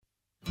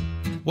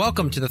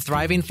Welcome to the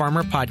Thriving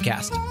Farmer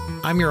Podcast.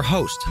 I'm your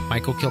host,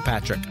 Michael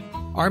Kilpatrick.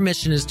 Our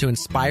mission is to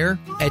inspire,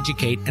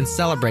 educate, and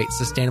celebrate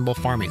sustainable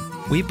farming.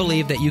 We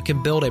believe that you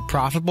can build a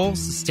profitable,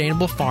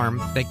 sustainable farm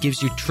that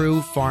gives you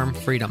true farm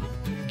freedom.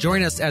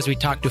 Join us as we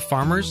talk to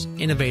farmers,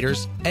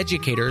 innovators,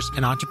 educators,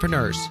 and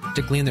entrepreneurs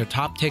to glean their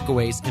top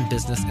takeaways in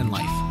business and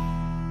life.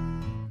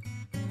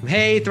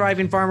 Hey,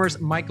 Thriving Farmers,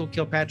 Michael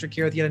Kilpatrick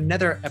here with yet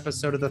another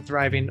episode of the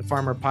Thriving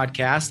Farmer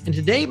Podcast. And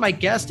today my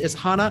guest is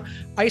Hannah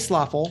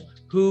Eisloeffel,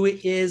 who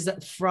is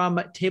from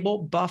Table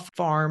Bluff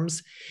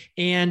Farms.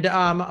 And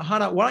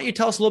Hannah, why don't you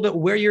tell us a little bit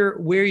where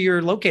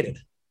you're located?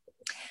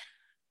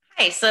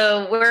 Hi,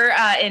 so we're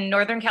in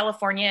Northern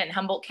California in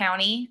Humboldt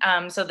County,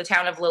 so the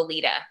town of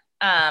Lolita.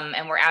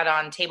 And we're out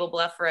on Table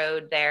Bluff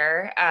Road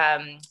there,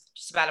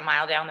 just about a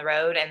mile down the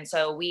road. And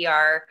so we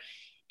are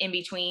in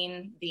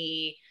between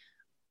the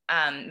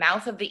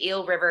mouth of the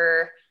Eel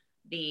River,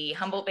 the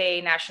Humboldt Bay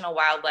National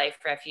Wildlife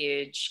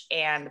Refuge,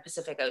 and the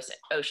Pacific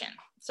Ocean.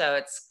 So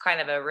it's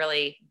kind of a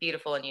really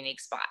beautiful and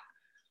unique spot.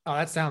 Oh,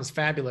 that sounds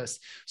fabulous.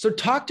 So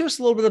talk to us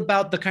a little bit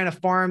about the kind of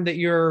farm that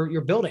you're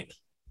building.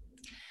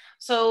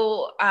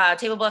 So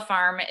Table Bluff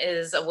Farm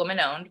is a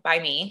woman-owned by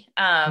me,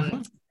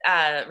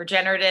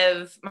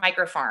 regenerative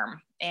micro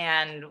farm.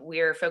 And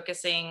we're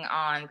focusing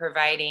on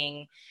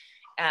providing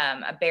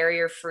a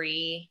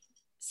barrier-free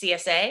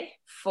CSA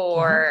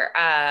for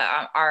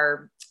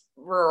our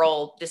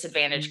rural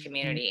disadvantaged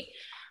community.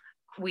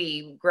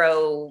 We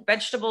grow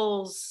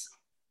vegetables,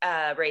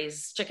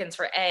 raise chickens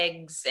for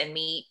eggs and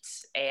meat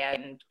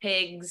and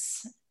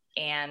pigs,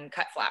 and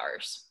cut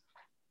flowers.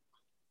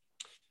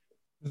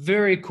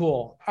 Very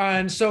cool.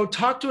 And so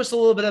talk to us a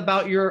little bit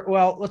about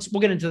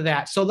we'll get into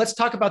that. So let's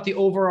talk about the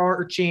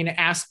overarching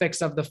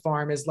aspects of the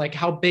farm. Is like,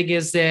 how big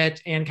is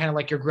it, and kind of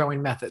like your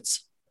growing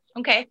methods?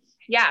 Okay.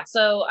 Yeah.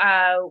 So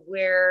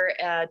we're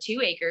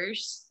 2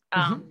 acres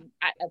at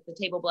the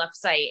Table Bluff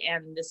site.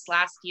 And this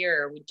last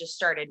year, we just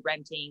started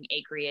renting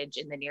acreage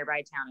in the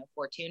nearby town of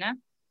Fortuna.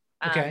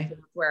 Okay.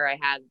 Where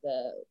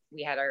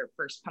we had our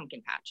first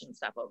pumpkin patch and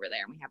stuff over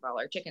there. And we have all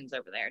our chickens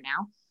over there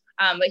now.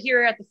 But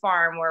here at the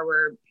farm where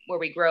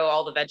we grow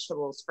all the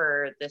vegetables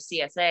for the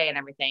CSA and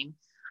everything,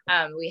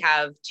 we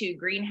have 2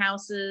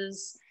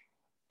 greenhouses.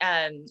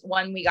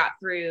 One we got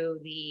through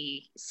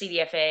the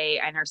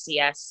CDFA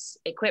NRCS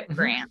EQUIP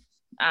grant.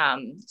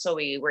 So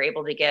we were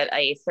able to get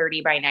a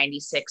 30 by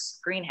 96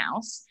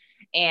 greenhouse.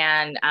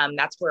 And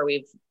that's where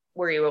we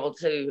were able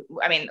to,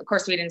 of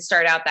course, we didn't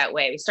start out that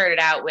way. We started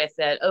out with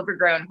an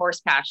overgrown horse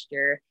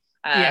pasture,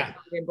 and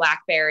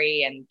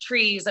blackberry and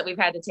trees that we've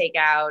had to take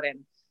out.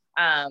 And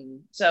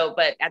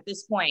but at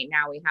this point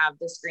now we have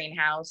this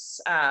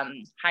greenhouse,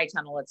 high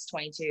tunnel. It's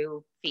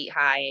 22 feet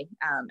high,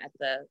 at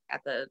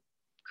the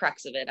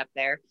crux of it up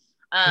there.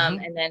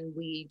 And then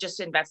we just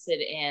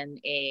invested in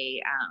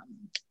a,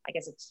 I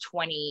guess it's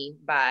 20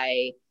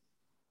 by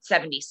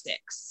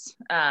 76,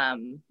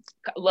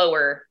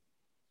 lower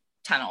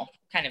tunnel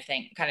kind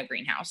of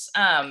greenhouse.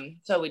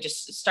 So we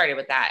just started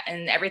with that,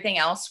 and everything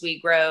else we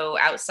grow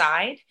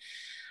outside.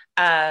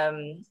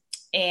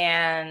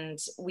 And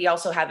we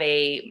also have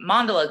a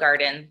mandala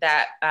garden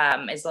that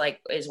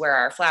is where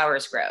our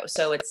flowers grow.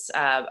 So it's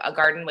a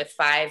garden with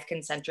 5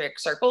 concentric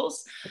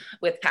circles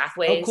with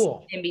pathways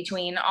in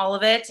between all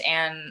of it.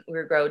 And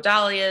we grow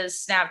dahlias,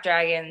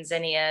 snapdragons,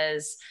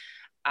 zinnias,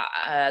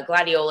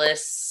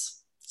 gladiolus,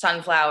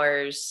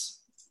 sunflowers,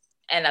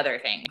 and other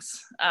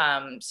things.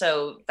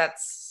 So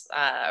that's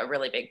a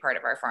really big part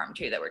of our farm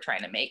too, that we're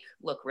trying to make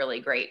look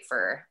really great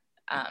for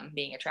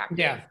being attractive.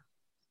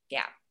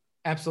 Yeah.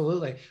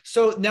 Absolutely.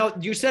 So now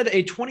you said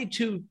a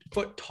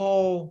 22-foot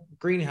tall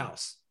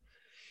greenhouse.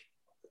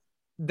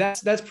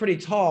 That's pretty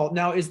tall.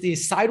 Now, is the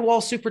sidewall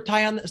super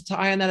high on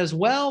that as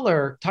well?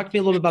 Or talk to me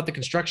a little bit about the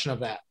construction of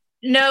that.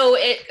 No,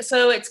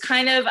 it's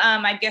kind of,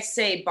 I guess,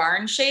 say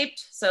barn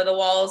shaped. So the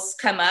walls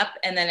come up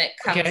and then it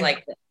comes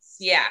like this.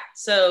 Yeah.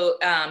 So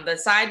the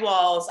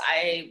sidewalls,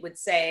 I would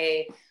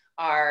say,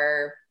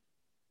 are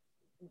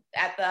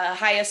at the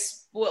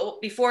highest,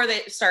 before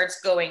it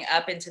starts going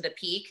up into the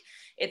peak.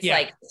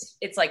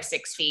 It's like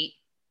 6 feet.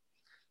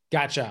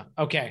 Gotcha.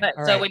 Okay.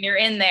 But so when you're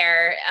in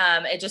there,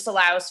 it just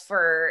allows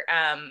for,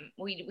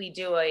 we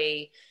do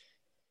a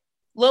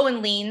low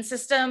and lean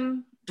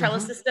system,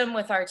 trellis system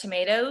with our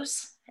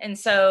tomatoes. And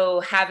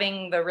so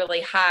having the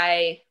really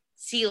high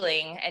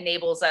ceiling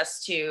enables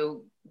us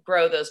to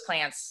grow those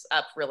plants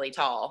up really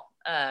tall,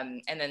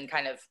 and then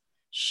kind of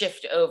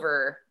shift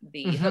over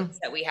the hooks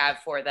that we have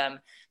for them.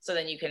 So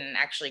then you can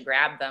actually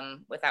grab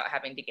them without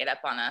having to get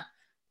up on a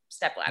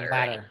step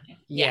ladder.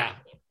 Yeah,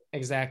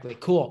 exactly.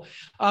 Cool.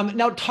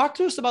 Now talk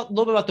to us a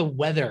little bit about the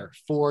weather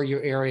for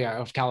your area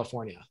of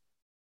California.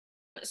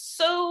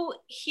 So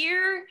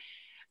here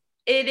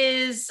it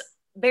is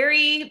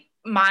very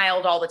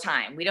mild all the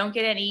time. We don't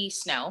get any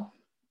snow.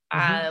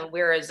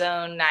 We're a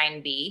zone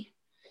 9B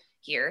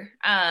here.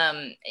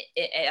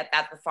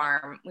 At the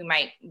farm, we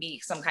might be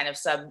some kind of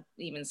sub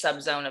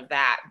zone of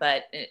that,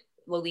 but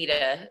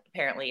Lolita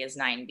apparently is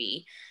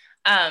 9B.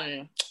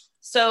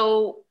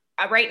 So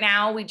right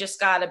now we just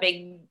got a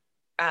big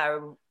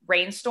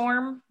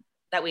rainstorm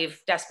that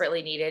we've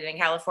desperately needed in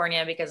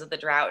California because of the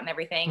drought and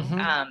everything.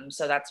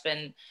 So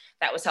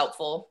that was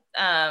helpful.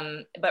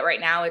 But right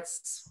now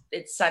it's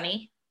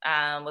sunny,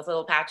 with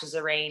little patches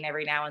of rain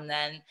every now and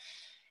then.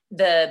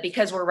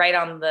 Because we're right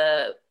on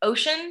the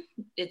ocean,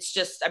 it's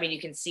just, I mean, you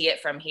can see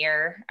it from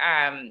here.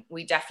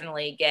 We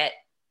definitely get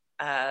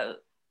a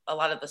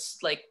lot of the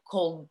like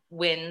cold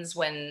winds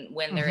when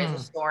there is a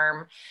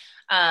storm.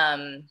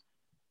 And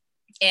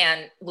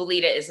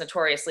Lolita is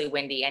notoriously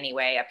windy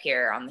anyway up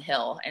here on the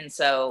hill. And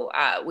so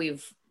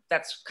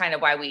that's kind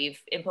of why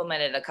we've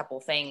implemented a couple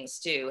things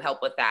to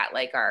help with that,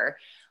 like our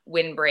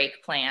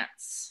windbreak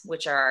plants,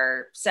 which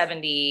are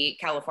 70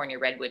 California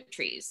redwood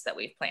trees that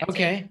we've planted.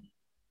 Okay.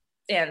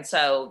 And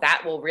so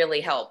that will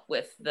really help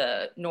with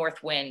the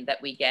north wind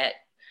that we get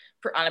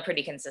on a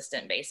pretty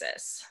consistent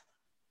basis.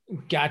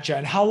 Gotcha.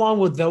 And how long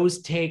would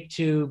those take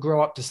to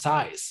grow up to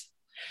size?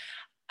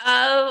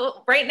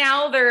 Right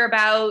now they're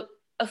about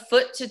a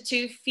foot to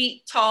 2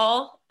 feet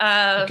tall.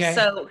 Okay.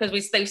 So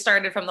because they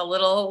started from the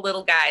little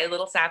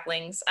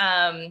saplings.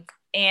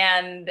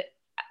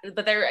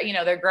 But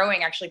they're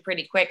growing actually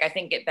pretty quick. I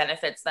think it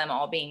benefits them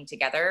all being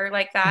together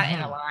like that in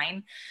a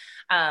line.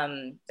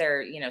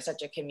 They're,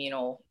 such a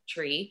communal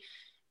tree.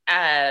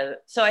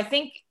 So I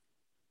think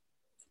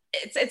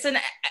it's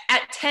at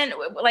 10,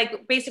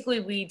 like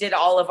basically we did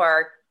all of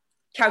our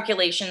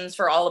calculations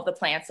for all of the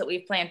plants that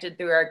we've planted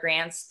through our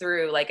grants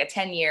through like a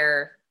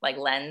 10-year like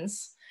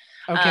lens.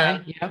 Okay.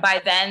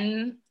 By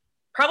then,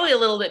 probably a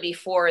little bit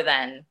before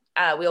then,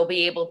 we'll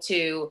be able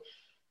to,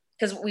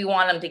 because we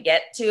want them to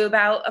get to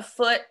about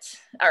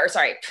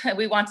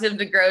we want them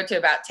to grow to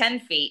about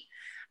 10 feet.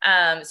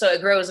 So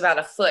it grows about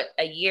a foot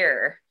a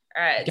year.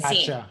 It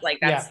seems like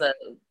that's the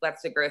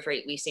growth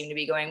rate we seem to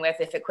be going with.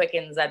 If it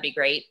quickens, that'd be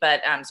great.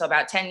 But so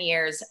about 10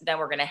 years, then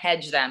we're going to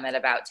hedge them at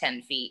about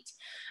 10 feet,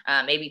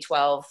 maybe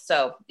 12.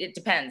 So it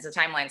depends. The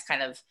timeline's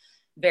kind of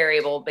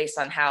variable based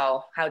on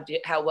how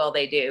well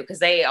they do, because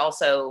they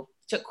also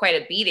took quite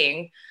a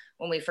beating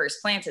when we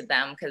first planted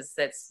them, because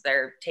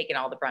they're taking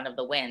all the brunt of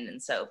the wind.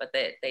 And so, but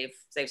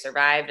they've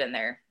survived and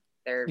they're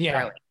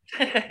growing.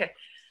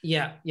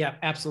 Yeah,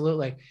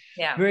 absolutely.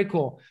 Yeah. Very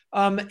cool.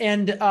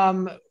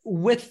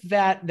 With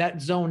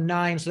that zone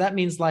 9, so that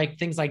means like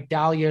things like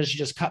dahlias, you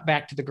just cut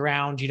back to the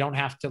ground. You don't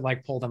have to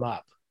like pull them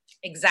up.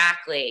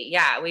 Exactly.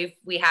 Yeah.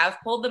 We have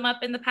pulled them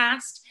up in the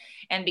past.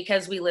 And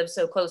because we live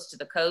so close to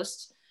the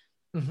coast,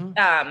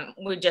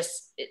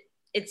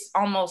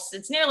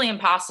 it's nearly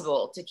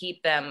impossible to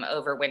keep them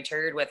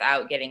overwintered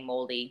without getting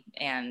moldy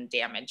and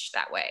damaged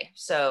that way.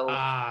 So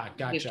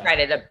gotcha. We've tried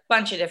it a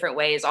bunch of different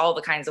ways, all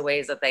the kinds of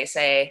ways that they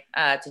say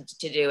to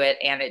do it,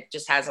 and it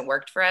just hasn't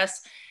worked for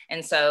us.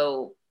 And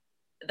so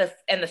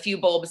the few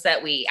bulbs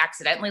that we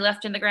accidentally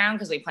left in the ground,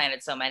 because we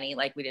planted so many,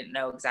 like we didn't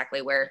know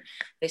exactly where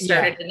they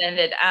started and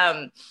ended,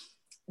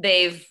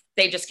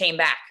 they just came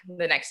back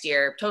the next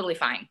year totally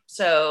fine.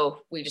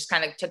 So we just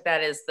kind of took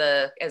that as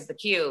the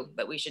cue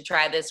that we should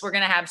try this. We're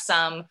going to have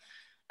some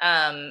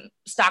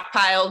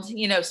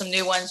stockpiled, some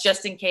new ones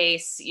just in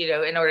case,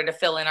 in order to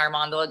fill in our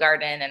mandala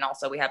garden. And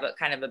also we have a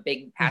kind of a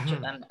big patch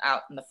of them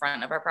out in the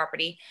front of our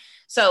property.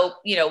 So,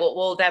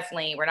 we'll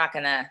definitely, we're not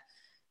going to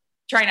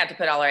try not to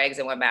put all our eggs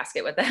in one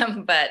basket with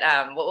them, but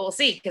we'll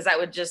see, because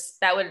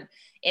that would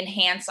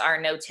enhance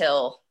our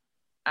no-till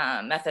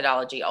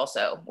methodology.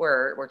 Also,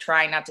 we're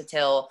trying not to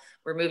till.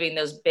 Removing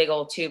those big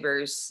old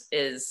tubers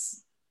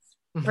is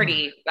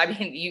pretty, I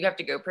mean, you have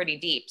to go pretty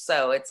deep.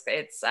 So it's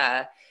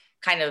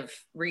kind of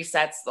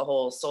resets the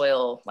whole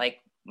soil,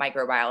 like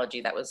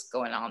microbiology that was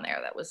going on there.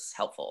 That was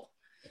helpful.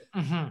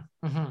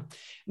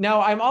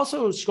 Now I'm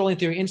also scrolling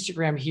through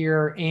Instagram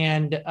here,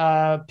 and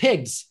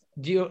pigs.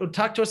 Do you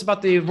talk to us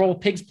about the role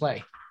pigs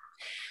play?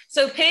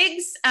 So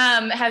pigs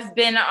have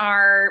been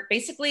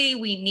basically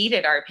we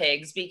needed our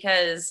pigs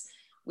because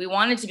we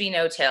wanted to be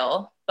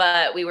no-till,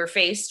 but we were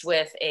faced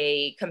with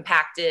a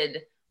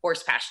compacted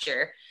horse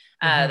pasture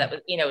that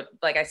was,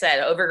 like I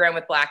said, overgrown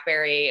with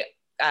blackberry,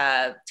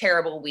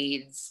 terrible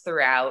weeds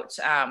throughout,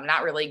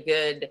 not really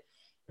good.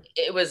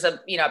 It was a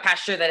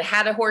pasture that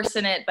had a horse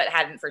in it, but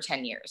hadn't for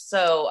 10 years.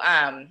 So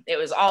it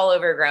was all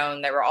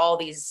overgrown. There were all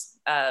these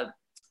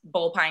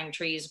bull pine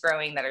trees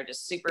growing that are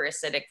just super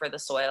acidic for the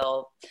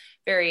soil.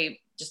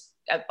 Just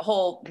a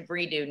whole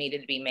redo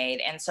needed to be made.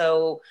 And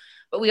so,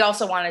 but we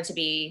also wanted to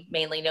be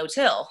mainly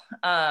no-till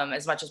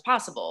as much as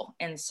possible.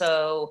 And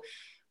so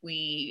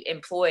we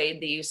employed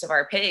the use of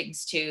our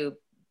pigs to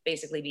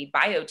basically be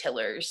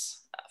biotillers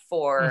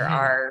for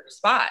our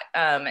spot.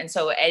 And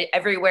so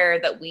everywhere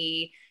that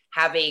we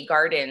have a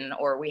garden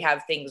or we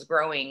have things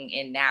growing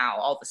in now,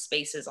 all the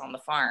spaces on the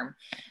farm,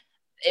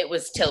 it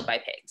was tilled by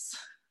pigs.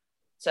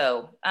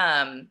 So,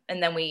 and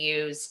then we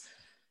use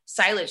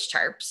silage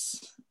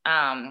tarps.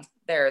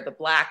 They're the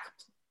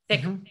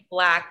thick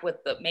black with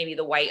maybe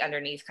the white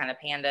underneath, kind of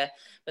panda,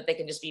 but they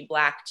can just be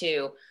black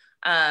too.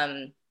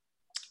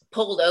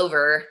 Pulled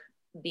over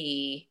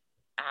the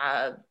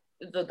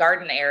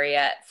garden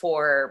area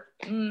for,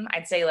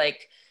 I'd say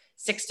like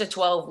 6 to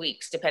 12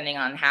 weeks, depending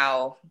on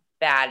how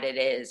bad it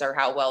is or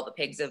how well the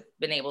pigs have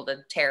been able to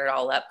tear it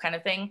all up kind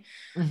of thing.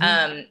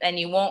 And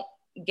you won't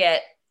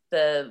get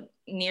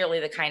nearly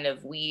the kind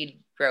of weed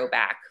grow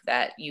back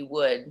that you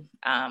would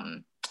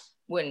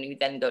when you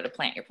then go to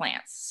plant your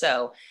plants.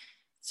 So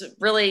it's a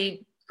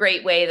really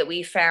great way that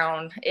we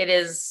found. It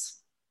is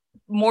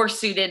more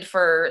suited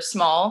for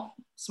small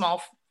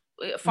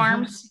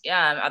farms.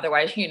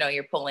 Otherwise,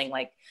 you're pulling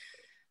like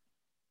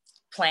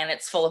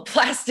planets full of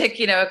plastic,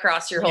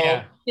 across your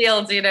whole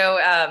fields,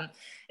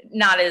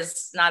 not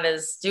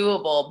as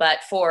doable. But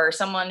for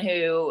someone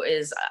who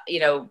is,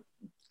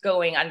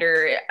 going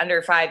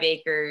under 5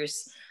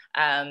 acres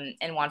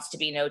and wants to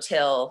be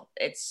no-till,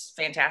 it's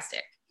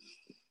fantastic.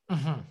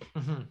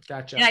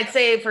 Gotcha. And I'd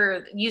say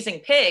for using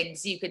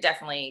pigs, you could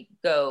definitely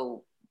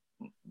go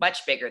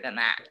much bigger than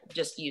that,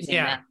 just using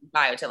them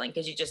biotilling,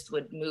 because you just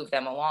would move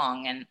them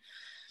along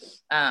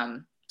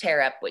and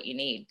tear up what you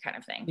need kind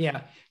of thing.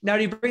 Yeah. Now,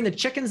 do you bring the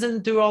chickens in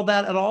and do all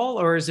that at all?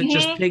 Or is it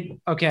just pig?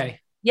 Okay.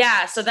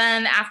 Yeah. So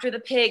then after the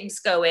pigs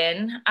go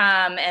in,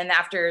 and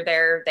after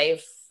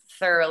they've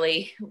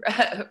thoroughly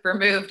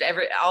removed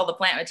all the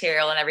plant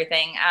material and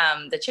everything,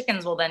 the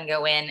chickens will then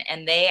go in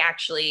and they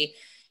actually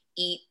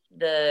eat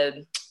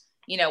the,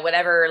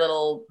 whatever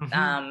little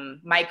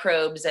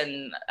microbes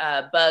and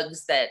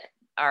bugs that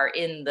are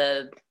in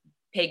the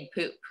pig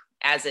poop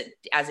as it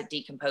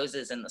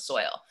decomposes in the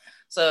soil.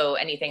 So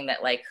anything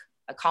that like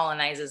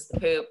colonizes the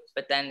poop,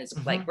 but then is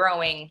like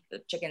growing, the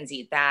chickens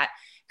eat that,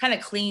 kind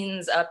of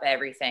cleans up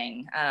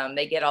everything.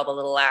 They get all the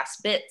little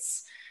last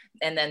bits,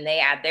 and then they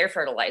add their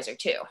fertilizer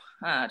too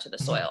to the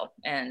soil,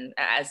 and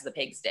as the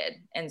pigs did.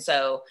 And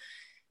so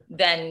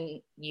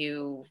then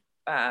you,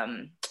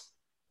 so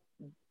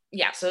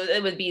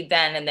it would be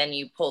then, and then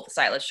you pull the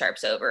silage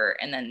sharps over,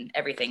 and then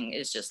everything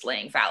is just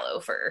laying fallow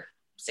for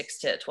 6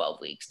 to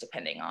 12 weeks,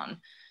 depending on.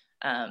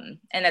 And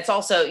it's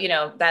also,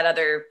 that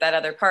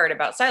other part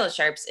about silage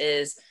sharps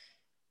is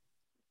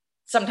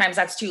sometimes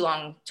that's too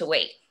long to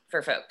wait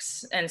for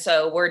folks. And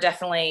so we're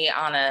definitely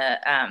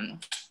on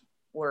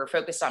we're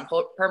focused on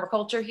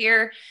permaculture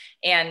here,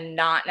 and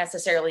not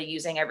necessarily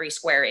using every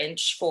square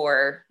inch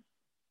for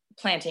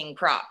planting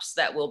crops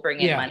that will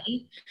bring in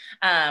money.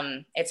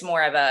 It's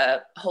more of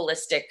a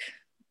holistic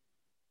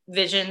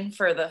vision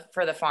for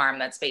the farm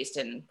that's based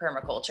in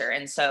permaculture.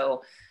 And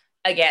so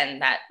again,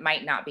 that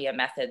might not be a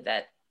method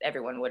that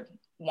everyone would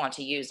want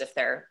to use if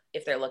they're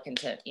looking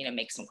to,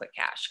 make some quick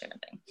cash kind of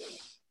thing.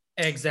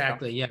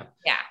 Exactly. Yeah.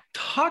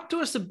 Talk to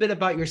us a bit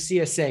about your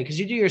CSA, because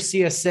you do your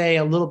CSA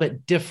a little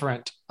bit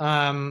different.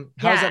 How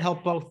does that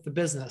help both the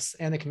business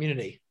and the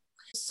community?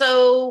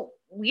 So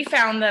we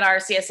found that our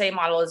CSA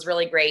model is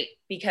really great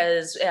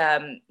because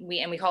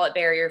we call it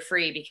barrier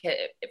free because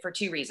for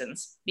 2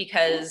 reasons.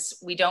 Because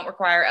we don't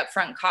require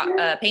upfront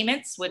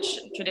payments, which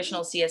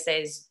traditional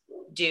CSAs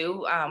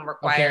do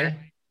require.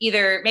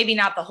 Either maybe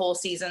not the whole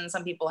season.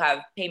 Some people have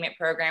payment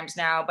programs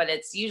now, but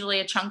it's usually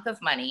a chunk of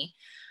money,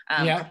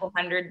 a couple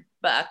 $100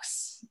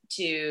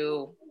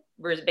 to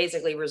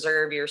basically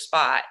reserve your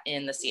spot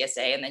in the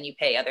CSA. And then you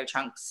pay other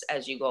chunks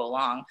as you go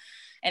along.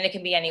 And it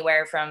can be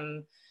anywhere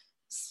from,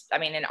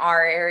 in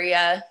our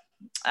area,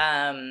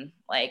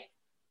 like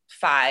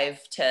 $500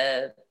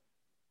 to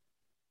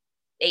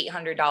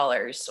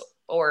 $800,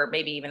 or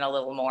maybe even a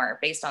little more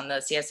based on the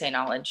CSA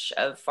knowledge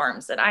of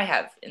farms that I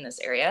have in this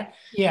area.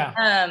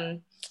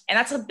 And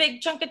that's a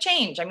big chunk of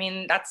change.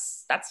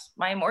 That's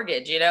my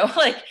mortgage,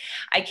 like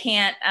I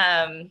can't,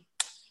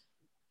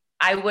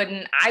 I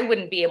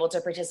wouldn't be able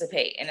to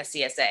participate in a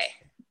CSA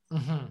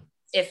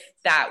if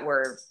that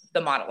were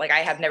the model. Like I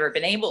have never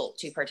been able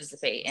to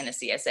participate in a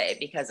CSA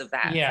because of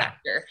that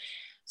factor.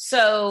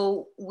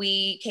 So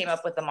we came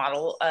up with the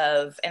model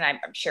of, and I'm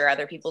sure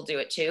other people do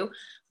it too,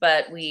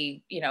 but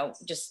we,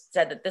 just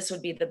said that this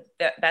would be the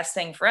best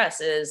thing for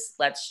us is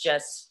let's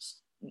just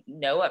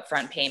no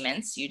upfront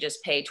payments. You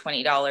just pay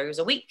 $20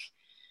 a week,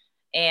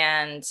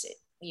 and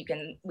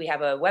we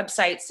have a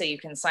website so you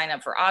can sign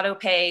up for auto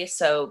pay.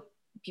 So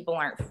people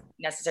aren't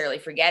necessarily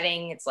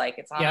forgetting. It's like,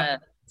 it's on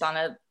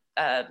a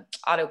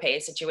auto pay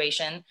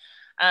situation.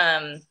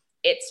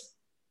 It's,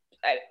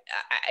 I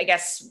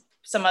guess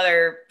some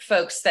other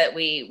folks that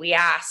we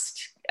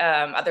asked,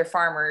 other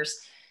farmers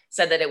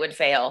said that it would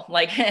fail,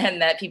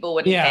 and that people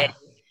wouldn't pay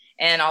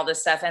and all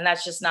this stuff. And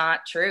that's just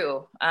not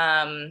true.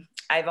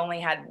 I've only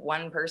had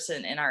one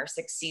person in our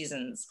 6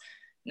 seasons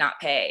not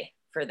pay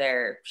for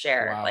their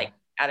share,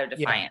 out of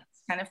defiance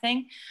kind of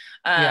thing.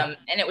 And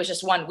it was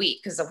just 1 week,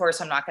 because of course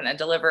I'm not going to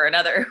deliver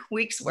another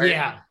week's work.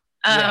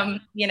 And I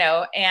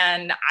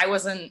didn't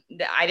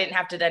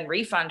have to then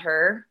refund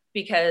her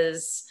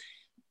because,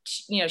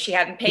 she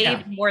hadn't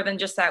paid more than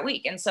just that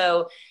week. And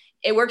so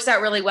it works out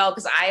really well,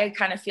 because I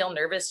kind of feel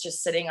nervous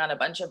just sitting on a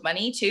bunch of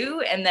money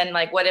too. And then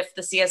what if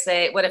the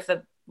CSA, what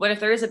if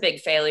there is a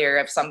big failure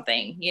of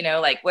something,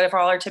 what if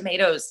all our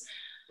tomatoes,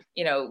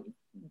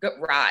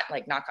 rot,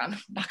 knock on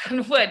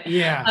wood.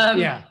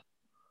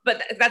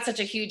 But that's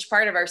such a huge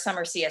part of our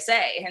summer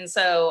CSA. And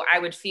so I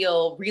would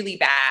feel really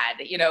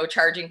bad,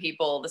 charging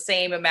people the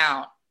same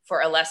amount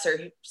for a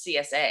lesser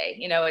CSA.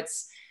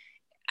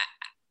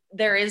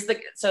 there is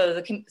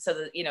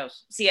CSA,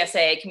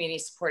 community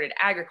supported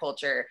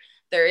agriculture,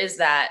 there is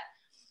that,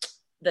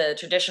 the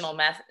traditional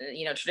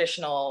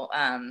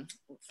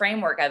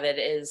framework of it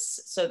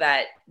is so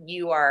that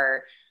you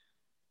are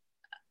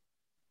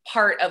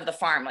part of the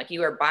farm, like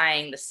you are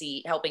buying the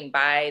seed, helping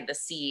buy the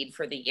seed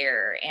for the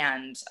year.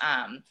 And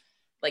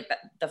like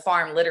the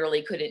farm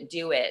literally couldn't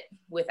do it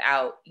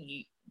without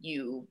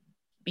you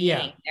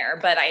being there.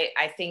 But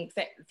I think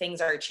that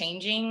things are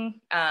changing.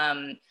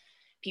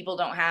 People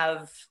don't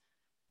have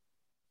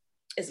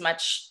as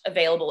much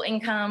available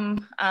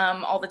income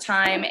all the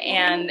time,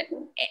 and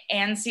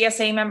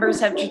CSA members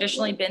have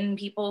traditionally been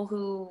people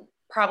who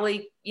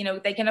probably,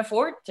 they can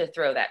afford to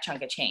throw that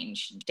chunk of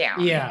change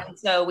down. And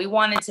so we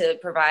wanted to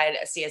provide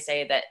a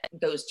CSA that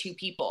goes to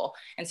people.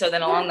 And so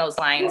then along those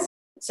lines,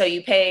 so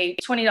you pay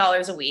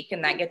 $20 a week,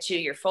 and that gets you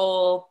your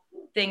full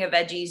thing of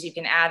veggies. You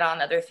can add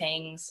on other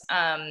things.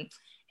 And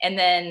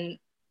then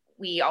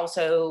we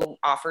also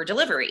offer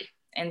delivery.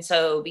 And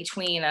so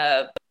between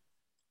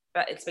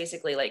it's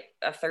basically like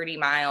a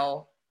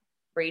 30-mile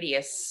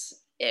radius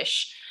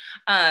ish.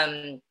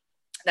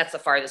 That's the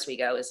farthest we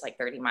go, is like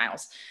 30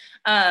 miles.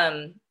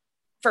 For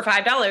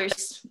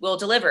 $5, we'll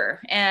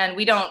deliver. And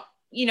we don't,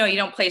 you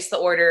don't place the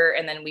order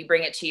and then we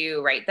bring it to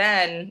you right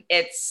then.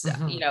 It's,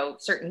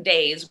 certain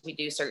days we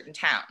do certain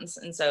towns.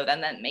 And so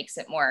then that makes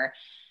it more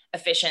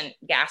efficient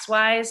gas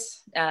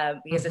wise,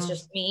 because it's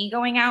just me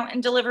going out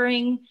and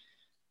delivering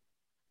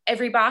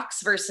every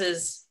box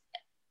versus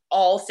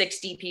all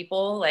 60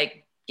 people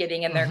like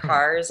getting in their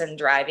cars and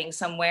driving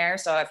somewhere.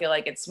 So I feel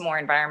like it's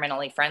more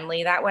environmentally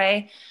friendly that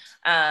way.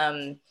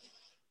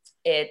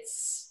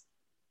 It's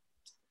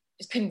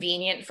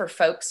convenient for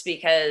folks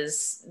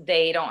because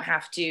they don't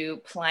have to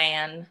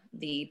plan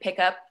the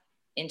pickup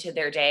into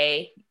their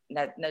day.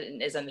 That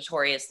is a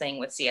notorious thing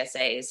with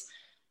CSAs.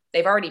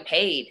 They've already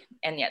paid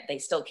and yet they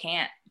still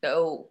can't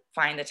go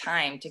find the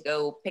time to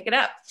go pick it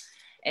up.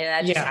 And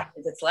that just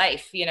happens. It's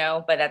life,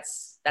 but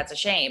that's a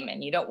shame.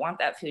 And you don't want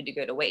that food to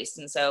go to waste.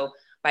 And so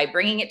by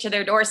bringing it to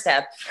their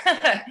doorstep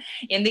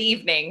in the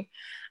evening,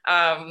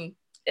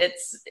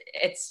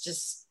 it's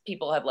just,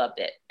 people have loved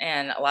it.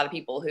 And a lot of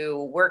people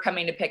who were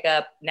coming to pick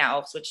up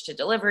now switch to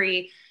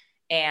delivery,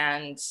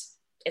 and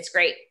it's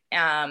great.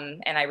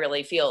 And I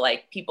really feel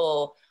like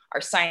people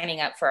are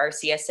signing up for our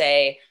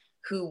CSA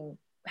who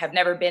have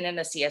never been in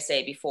a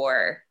CSA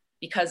before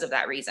because of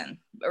that reason,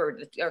 or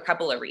a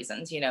couple of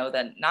reasons,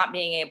 the not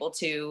being able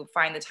to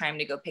find the time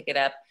to go pick it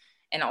up,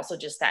 and also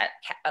just that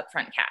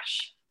upfront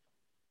cash.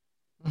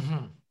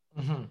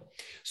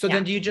 So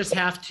then do you just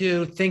have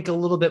to think a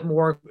little bit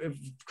more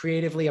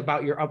creatively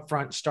about your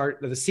upfront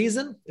start of the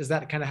season? Is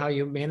that kind of how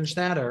you manage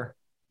that, or?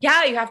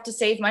 Yeah, you have to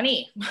save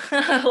money.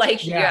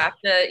 You have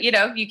to,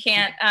 you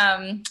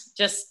can't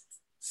just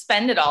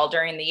spend it all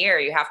during the year.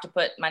 You have to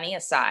put money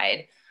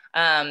aside.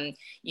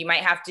 You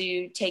might have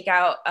to take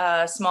out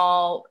a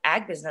small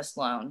ag business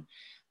loan.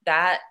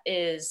 That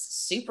is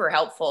super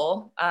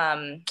helpful.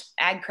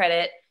 Ag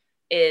credit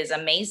is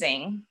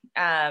amazing.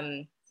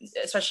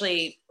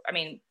 Especially,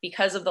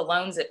 because of the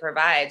loans it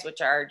provides,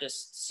 which are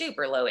just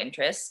super low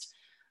interest.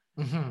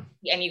 And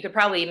you could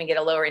probably even get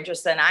a lower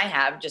interest than I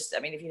have. Just,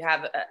 if you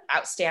have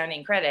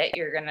outstanding credit,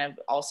 you're going to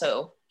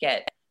also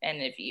get,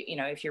 and if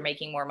if you're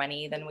making more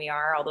money than we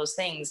are, all those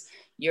things,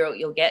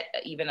 you'll get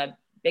even a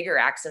bigger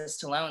access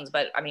to loans.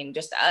 But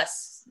just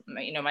us,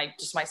 my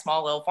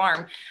small little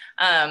farm,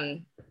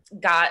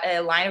 got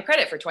a line of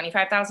credit for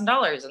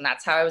 $25,000. And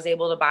that's how I was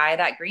able to buy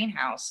that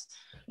greenhouse,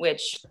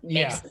 which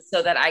makes it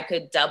so that I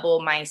could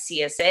double my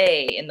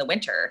CSA in the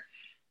winter,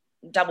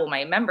 double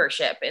my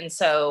membership. And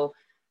so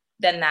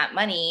then that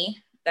money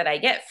that I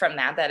get from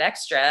that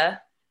extra,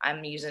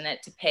 I'm using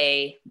it to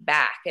pay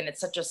back. And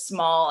it's such a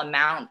small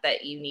amount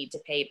that you need to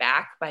pay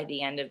back by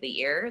the end of the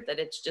year that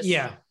it's just,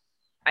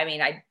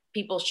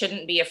 people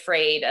shouldn't be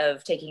afraid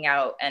of taking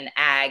out an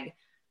ag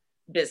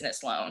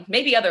business loan,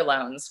 maybe other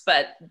loans,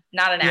 but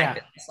not an ag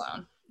business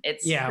loan.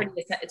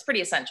 It's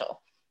pretty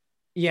essential.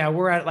 Yeah,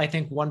 we're at, I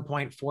think,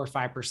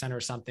 1.45%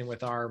 or something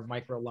with our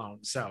micro loan.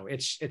 So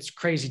it's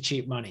crazy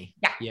cheap money.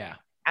 Yeah,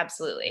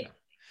 absolutely.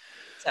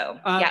 So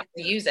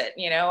we use it.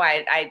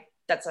 I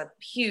that's a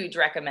huge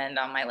recommend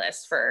on my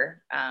list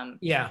for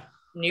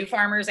new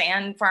farmers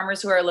and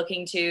farmers who are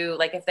looking to,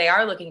 like, if they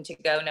are looking to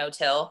go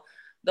no-till,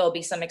 there'll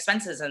be some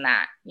expenses in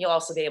that. You'll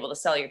also be able to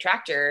sell your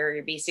tractor or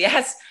your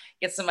BCS,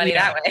 get some money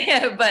that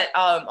way. But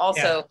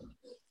also,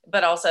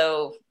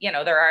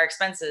 there are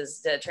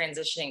expenses to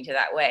transitioning to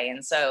that way.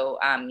 And so,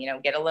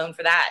 get a loan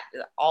for that.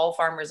 All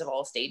farmers of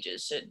all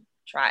stages should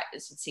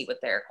see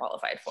what they're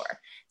qualified for.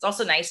 It's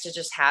also nice to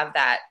just have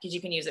that, because you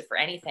can use it for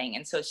anything.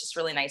 And so it's just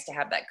really nice to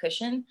have that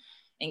cushion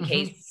in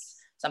case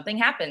something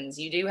happens.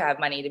 You do have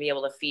money to be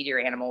able to feed your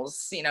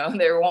animals.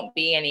 There won't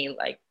be any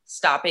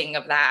stopping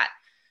of that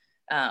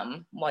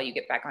while you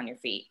get back on your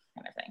feet,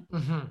 kind of thing.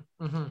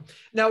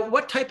 Now,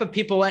 what type of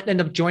people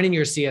end up joining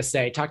your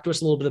CSA? Talk to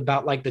us a little bit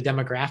about the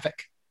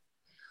demographic.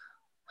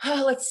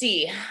 Let's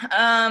see.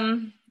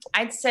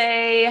 I'd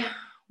say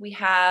we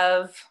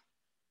have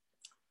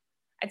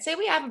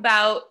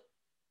about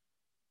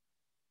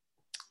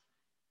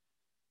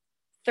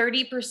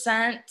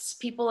 30%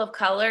 people of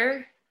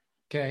color.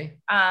 Okay.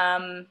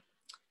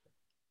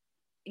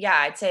 Yeah,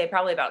 I'd say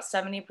probably about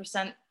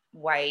 70%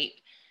 white.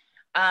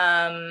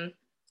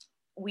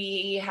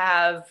 We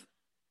have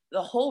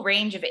the whole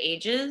range of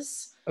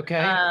ages. Okay.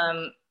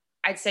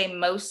 I'd say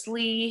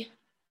mostly,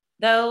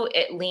 though,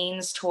 it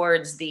leans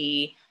towards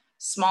the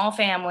small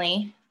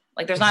family.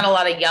 Like there's not a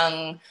lot of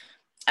young,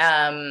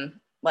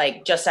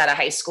 like just out of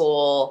high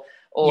school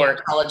or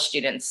college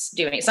students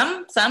doing it.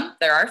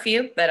 There are a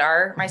few that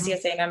are my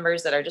CSA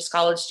members that are just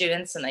college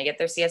students and they get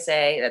their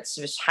CSA. That's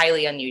just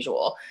highly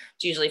unusual.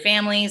 It's usually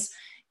families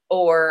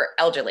or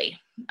elderly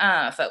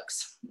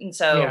folks. And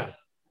so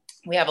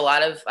we have a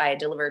lot of, I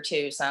deliver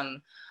to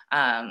some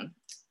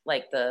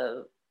like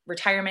the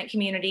retirement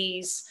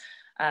communities,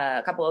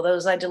 a couple of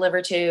those I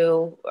deliver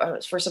to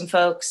for some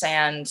folks,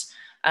 and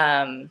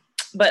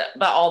but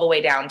all the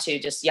way down to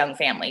just young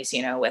families,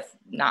 you know, with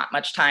not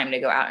much time to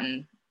go out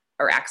and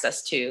or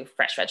access to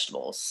fresh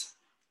vegetables.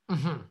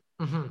 And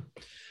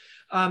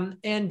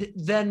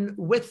then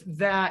with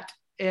that,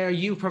 are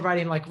you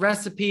providing like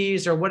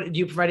recipes, or what do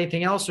you provide?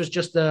 Anything else, or is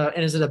just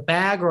and is it a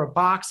bag or a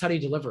box? How do you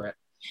deliver it,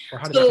 or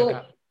how does it pick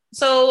up?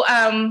 So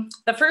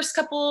the first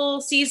couple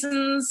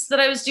seasons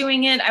that I was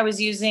doing it, I was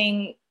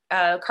using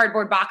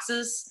cardboard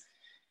boxes.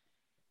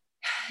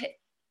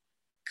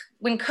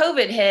 When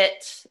COVID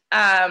hit,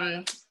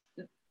 I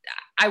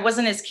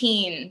wasn't as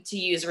keen to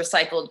use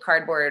recycled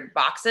cardboard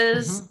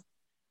boxes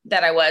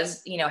that I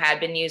was, you know, had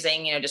been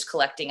using, you know, just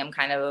collecting them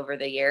kind of over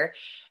the year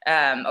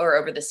or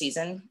over the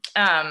season.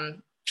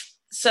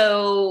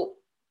 So,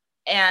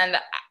 and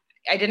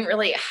I didn't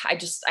really, I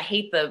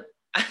hate the,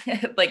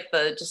 like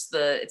it's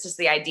just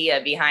the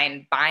idea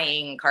behind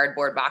buying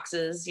cardboard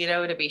boxes, you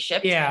know, to be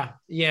shipped. Yeah.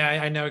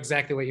 I know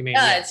exactly what you mean.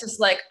 It's just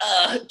like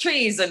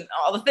trees and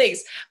all the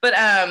things. But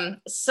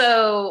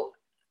so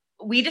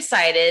we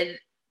decided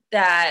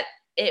that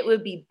it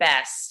would be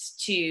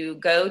best to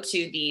go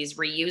to these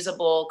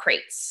reusable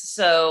crates.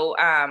 So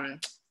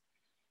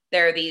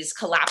there are these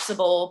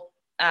collapsible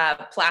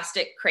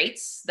plastic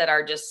crates that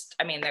are just,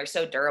 I mean, they're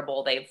so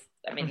durable. They've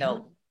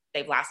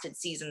lasted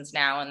seasons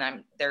now,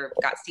 and they've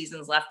got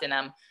seasons left in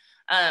them.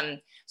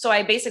 So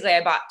I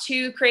bought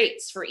 2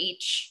 crates for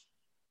each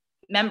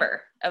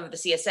member of the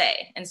CSA.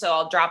 And so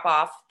I'll drop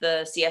off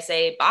the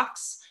CSA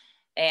box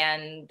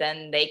and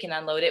then they can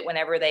unload it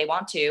whenever they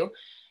want to.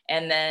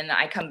 And then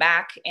I come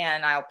back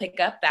and I'll pick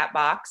up that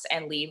box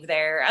and leave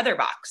their other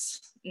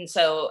box. And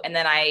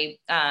then I,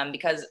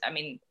 because, I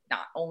mean,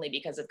 not only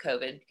because of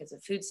COVID, because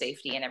of food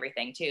safety and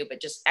everything too,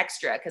 but just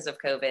extra because of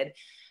COVID,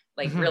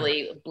 like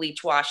really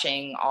bleach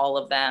washing all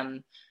of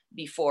them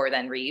before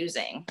then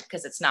reusing,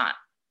 because it's not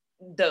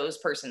those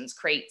person's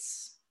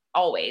crates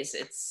always.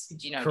 It's,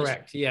 you know,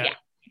 correct.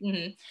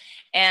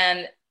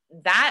 And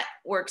that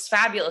works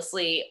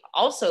fabulously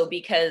also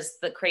because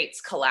the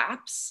crates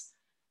collapse.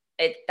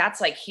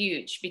 That's like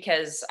huge,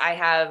 because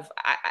I'm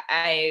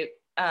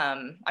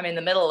in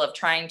the middle of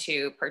trying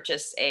to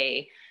purchase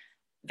a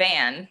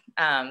van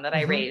that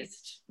I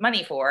raised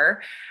money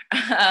for.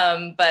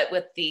 But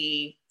with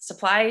the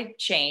supply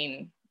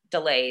chain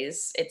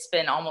delays, it's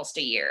been almost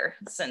a year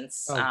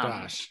since. Oh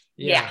gosh.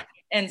 Yeah.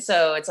 And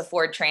so it's a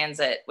Ford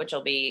Transit, which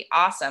will be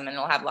awesome and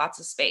it'll have lots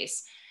of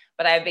space.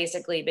 But I've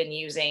basically been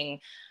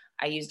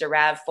I used a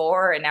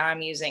RAV4 and now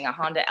I'm using a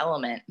Honda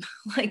Element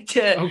like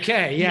to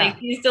make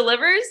these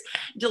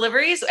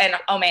deliveries. And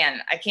oh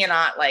man, I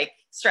cannot like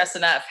stress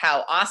enough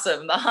how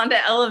awesome the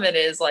Honda Element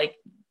is, like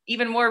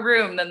even more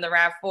room than the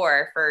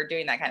RAV4 for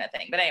doing that kind of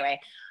thing. But anyway,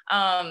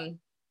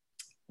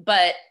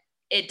 but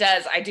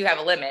I do have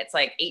a limit. It's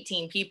like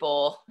 18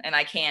 people and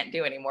I can't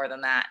do any more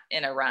than that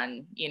in a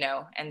run, you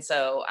know? And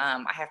so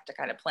I have to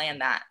kind of plan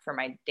that for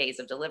my days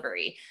of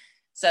delivery.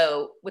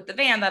 So with the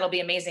van, that'll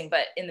be amazing.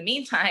 But in the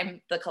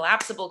meantime, the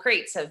collapsible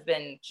crates have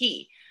been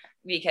key,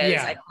 because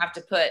I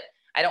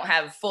don't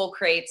have full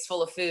crates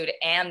full of food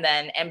and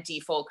then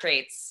empty full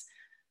crates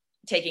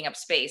taking up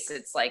space.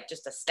 It's like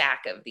just a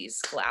stack of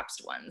these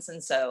collapsed ones.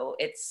 And so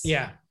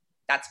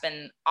that's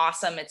been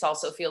awesome. It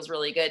also feels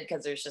really good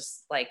because there's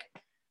just like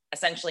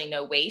essentially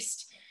no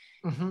waste.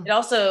 It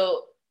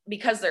also,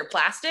 because they're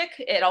plastic,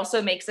 it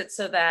also makes it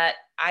so that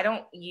I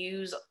don't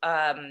use,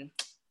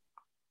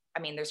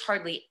 there's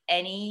hardly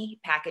any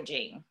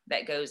packaging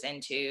that goes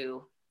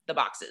into the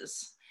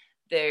boxes.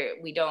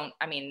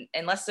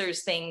 Unless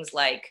there's things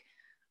like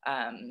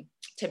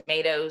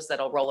tomatoes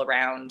that'll roll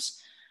around,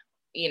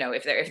 you know,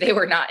 if they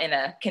were not in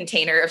a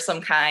container of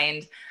some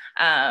kind,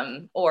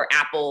 or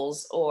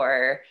apples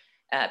or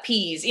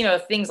peas, you know,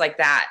 things like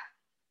that.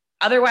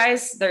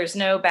 Otherwise, there's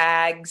no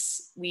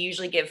bags. We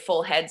usually give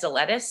full heads of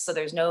lettuce, so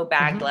there's no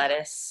bagged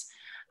lettuce.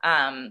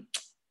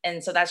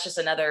 And so that's just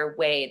another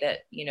way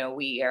that, you know,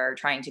 we are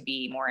trying to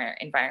be more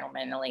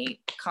environmentally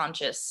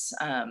conscious,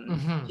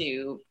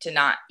 to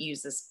not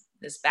use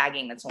this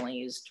bagging that's only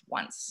used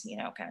once, you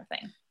know, kind of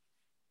thing.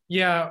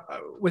 Yeah.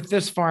 With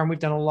this farm, we've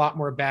done a lot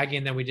more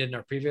bagging than we did in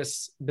our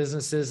previous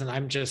businesses.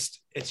 And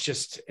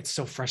it's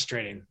so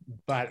frustrating,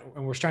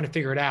 and we're trying to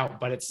figure it out,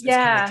 but it's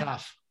kind of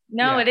tough.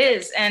 No, it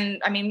is.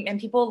 And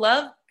people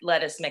love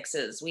lettuce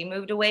mixes. We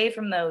moved away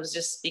from those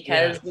just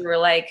because we were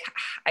like,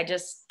 I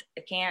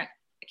can't,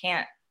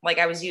 like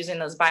I was using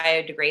those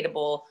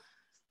biodegradable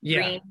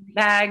green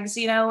bags,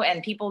 you know,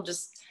 and people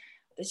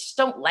they just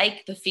don't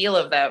like the feel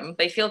of them.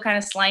 They feel kind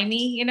of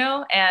slimy, you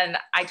know, and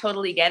I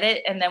totally get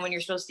it. And then when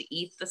you're supposed to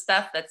eat the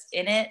stuff that's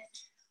in it,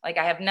 like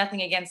I have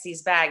nothing against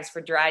these bags for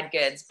dried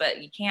goods,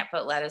 but you can't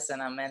put lettuce in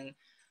them, and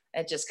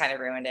it just kind of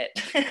ruined it.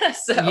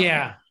 So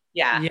yeah.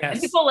 And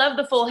people love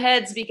the full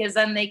heads because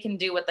then they can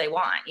do what they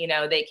want. You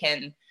know, they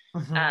can,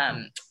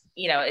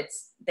 you know,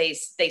 they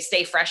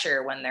stay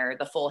fresher when they're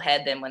the full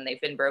head than when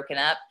they've been broken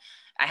up.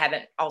 I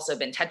haven't also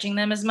been touching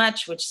them as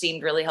much, which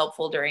seemed really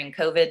helpful during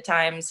COVID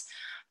times.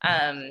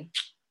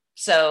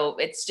 So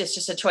it's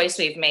just a choice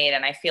we've made.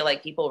 And I feel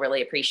like people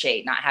really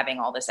appreciate not having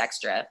all this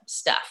extra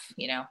stuff,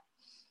 you know?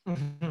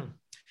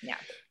 Yeah.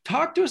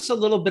 Talk to us a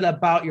little bit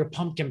about your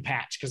pumpkin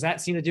patch, because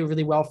that seemed to do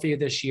really well for you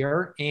this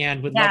year,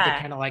 and would love to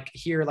kind of like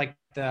hear like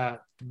the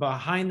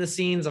behind the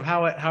scenes of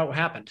how it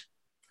happened.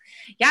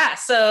 Yeah.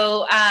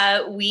 So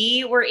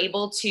we were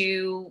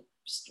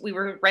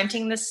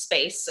renting this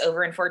space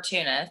over in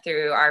Fortuna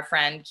through our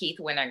friend Keith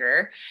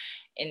Winiger,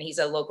 and he's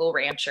a local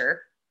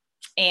rancher.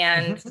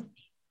 And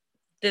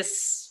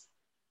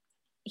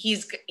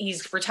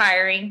he's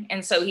retiring,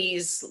 and so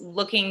he's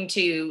looking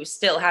to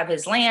still have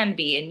his land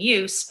be in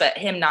use, but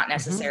him not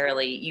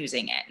necessarily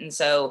using it. And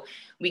so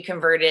we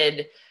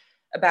converted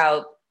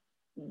about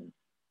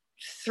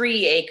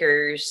 3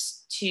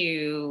 acres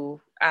to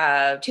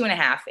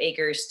 2.5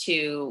 acres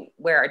to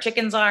where our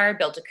chickens are,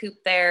 built a coop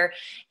there,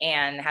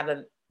 and have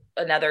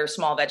another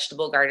small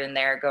vegetable garden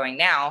there going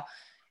now.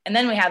 And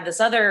then we have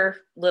this other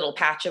little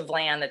patch of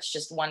land that's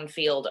just one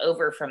field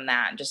over from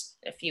that, just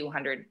a few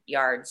hundred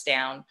yards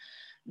down,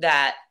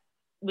 that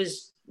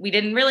we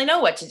didn't really know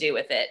what to do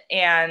with it.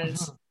 And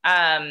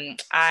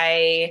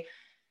I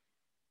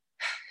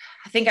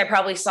think I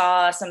probably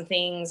saw some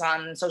things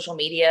on social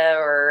media,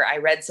 or I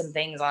read some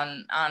things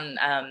on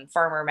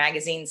Farmer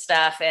Magazine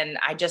stuff, and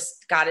I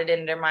just got it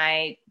into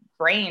my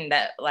brain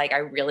that like I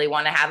really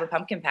want to have a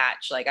pumpkin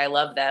patch. Like I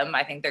love them.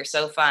 I think they're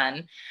so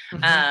fun.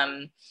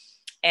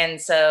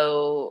 And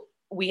so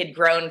we had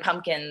grown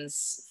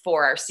pumpkins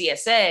for our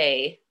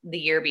CSA the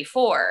year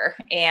before,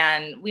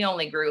 and we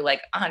only grew like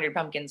 100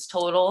 pumpkins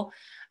total.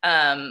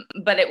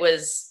 But it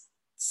was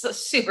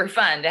super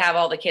fun to have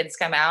all the kids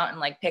come out and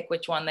like pick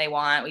which one they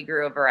want. We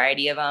grew a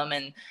variety of them.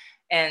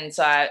 And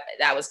so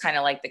that was kind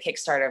of like the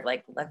Kickstarter of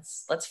like,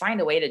 let's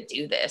find a way to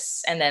do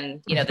this. And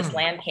then, you know, this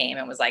land came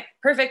and was like,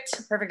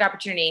 perfect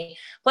opportunity.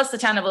 Plus the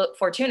town of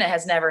Fortuna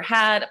has never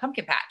had a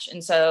pumpkin patch.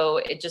 And so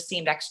it just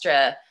seemed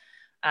extra,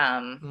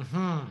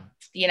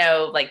 you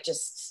know, like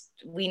just,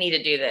 we need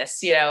to do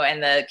this, you know,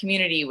 and the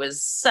community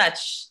was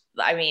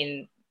I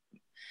mean,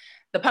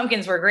 the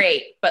pumpkins were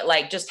great, but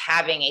like just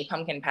having a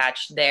pumpkin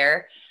patch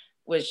there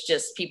was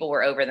just, people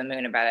were over the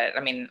moon about it.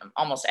 I mean,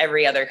 almost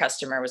every other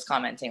customer was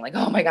commenting like,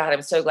 oh my God,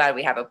 I'm so glad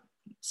we have a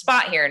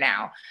spot here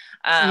now.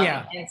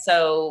 And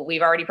so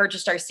we've already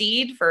purchased our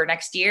seed for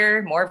next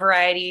year, more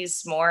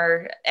varieties,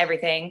 more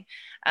everything.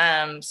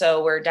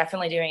 So we're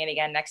definitely doing it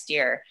again next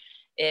year.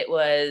 It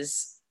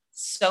was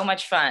so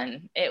much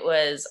fun. It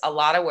was a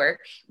lot of work.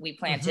 We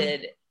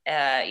planted,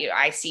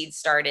 I seed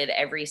started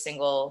every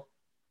single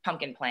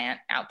pumpkin plant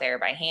out there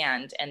by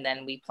hand. And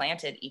then we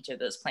planted each of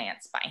those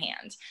plants by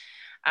hand.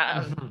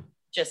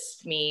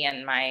 Just me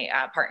and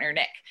my partner,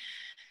 Nick.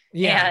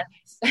 Yeah.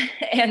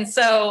 And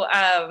so,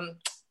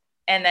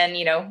 and then,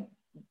 you know,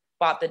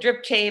 bought the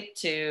drip tape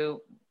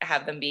to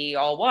have them be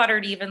all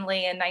watered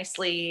evenly and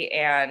nicely,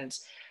 and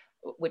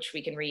which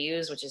we can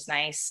reuse, which is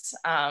nice.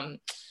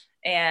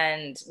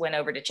 And went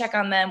over to check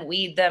on them,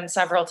 weed them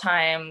several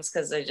times,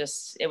 because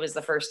it was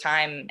the first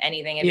time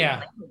anything had been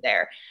planted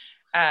there.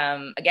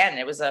 Again,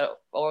 it was a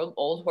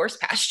old horse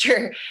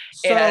pasture.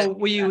 So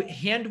were you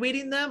hand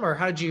weeding them, or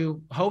how'd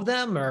you hoe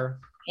them, or?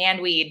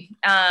 Hand weed,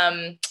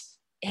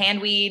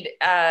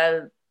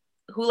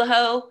 hula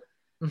hoe,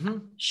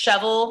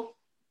 shovel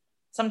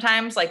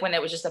sometimes, like when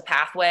it was just a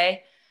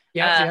pathway.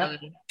 But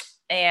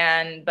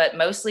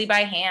mostly by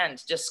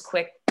hand, just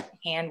quick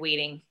hand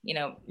weeding, you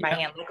know, by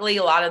hand. Luckily,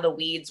 a lot of the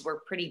weeds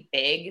were pretty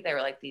big. They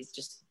were like these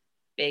just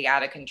big,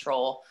 out of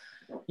control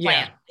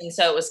plants. And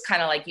so it was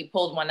kind of like you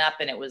pulled one up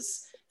and it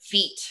was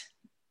feet.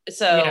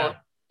 So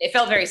it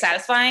felt very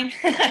satisfying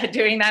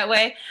doing that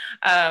way.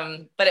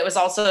 But it was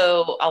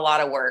also a lot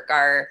of work.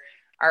 Our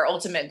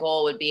ultimate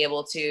goal would be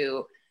able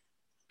to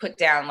put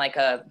down like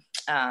a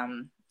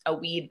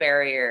weed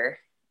barrier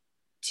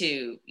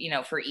to, you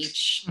know, for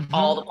each,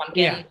 all the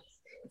pumpkins.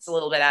 It's a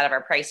little bit out of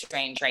our price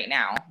range right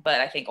now,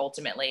 but I think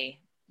ultimately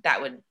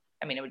it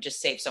would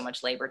just save so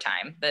much labor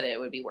time that it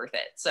would be worth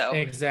it. So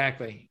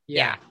exactly.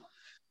 Yeah.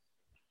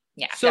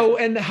 So,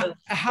 and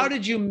how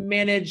did you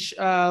manage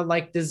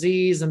like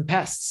disease and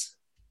pests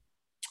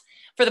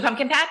for the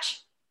pumpkin patch?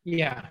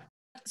 Yeah.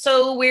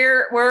 So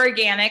we're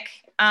organic.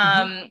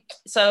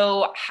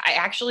 So I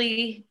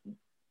actually,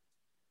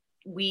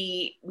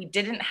 we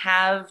didn't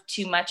have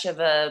too much of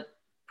a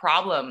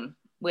problem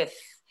with,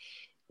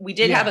 we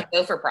did have a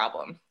gopher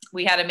problem.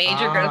 We had a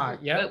major gopher.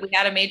 Yep. We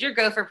had a major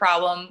gopher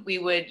problem. We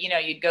would,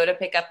 you'd go to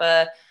pick up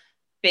a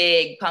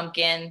big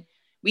pumpkin.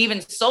 We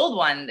even sold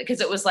one because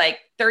it was like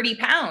 30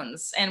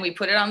 pounds, and we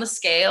put it on the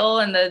scale,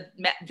 and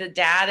the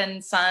dad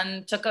and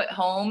son took it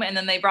home, and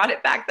then they brought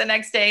it back the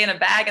next day in a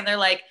bag. And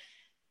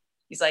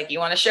he's like, you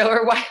want to show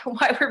her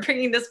why we're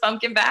bringing this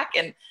pumpkin back?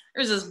 And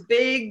there's this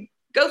big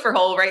gopher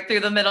hole right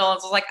through the middle.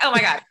 And so I was like, oh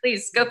my God,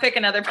 please go pick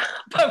another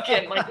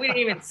pumpkin. Like, we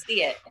didn't even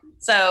see it.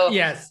 So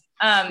yes.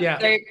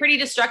 They're pretty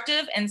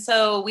destructive. And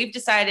so we've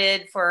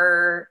decided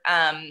for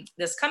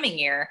this coming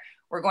year,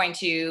 we're going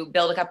to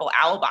build a couple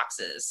owl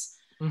boxes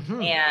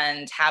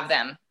and have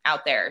them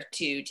out there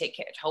to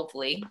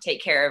hopefully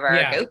take care of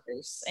our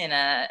gophers in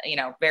a,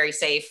 very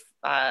safe,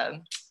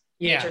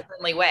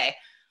 nature-friendly way.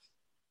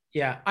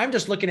 Yeah. I'm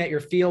just looking at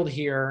your field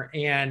here,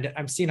 and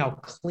I'm seeing how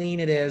clean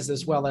it is,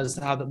 as well as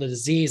how the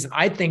disease. And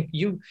I think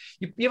you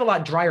have a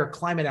lot drier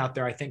climate out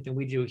there, I think, than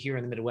we do here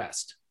in the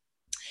Midwest.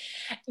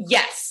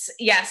 Yes,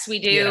 we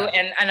do.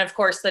 Yeah. And of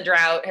course the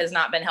drought has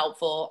not been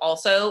helpful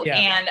also. Yeah.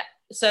 And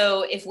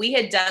so if we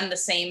had done the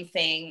same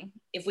thing,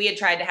 if we had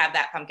tried to have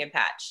that pumpkin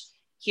patch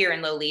here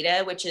in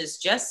Lolita, which is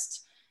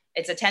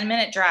it's a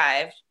 10-minute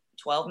drive,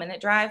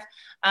 12-minute drive.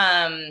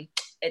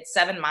 It's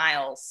 7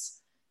 miles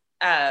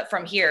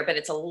from here, but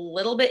it's a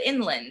little bit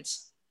inland.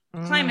 The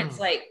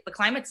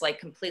climate's like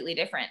completely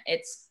different.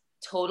 It's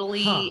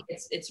totally,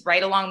 it's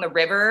right along the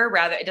river.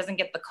 Rather, it doesn't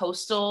get the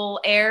coastal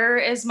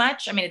air as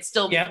much. I mean, it's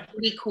still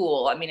pretty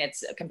cool. I mean,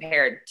 it's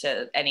compared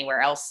to anywhere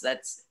else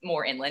that's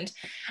more inland.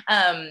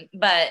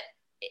 But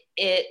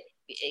it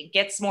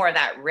gets more of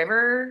that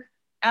river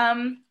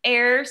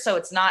air. So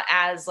it's not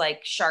as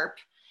like sharp.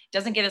 It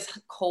doesn't get as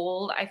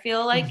cold, I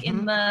feel like,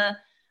 in the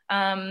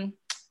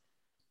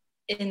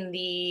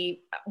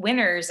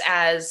winters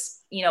as,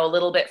 a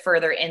little bit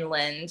further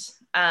inland.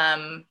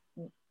 And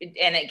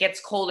it gets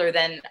colder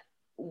than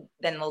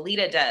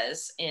Lolita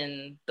does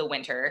in the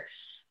winter,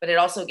 but it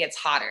also gets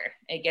hotter.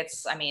 It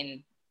gets,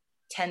 10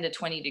 to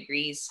 20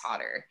 degrees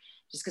hotter,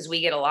 just because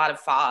we get a lot of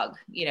fog,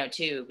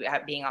 too,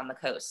 being on the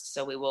coast.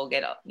 So we will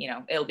get,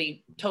 it'll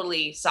be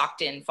totally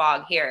socked in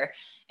fog here.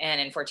 And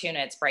in Fortuna,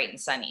 it's bright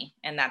and sunny.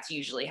 And that's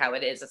usually how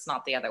it is. It's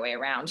not the other way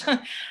around.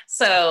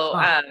 So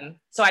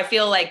I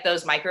feel like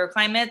those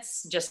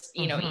microclimates, just,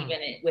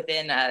 even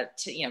within a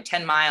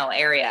 10-mile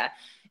area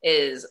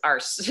are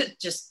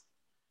just,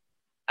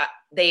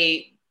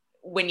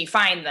 when you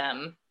find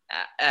them,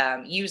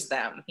 use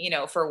them,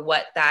 for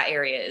what that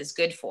area is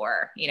good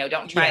for.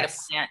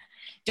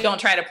 Don't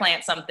try to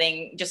plant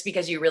something just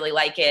because you really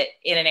like it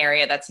in an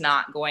area that's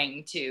not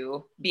going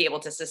to be able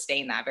to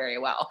sustain that very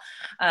well.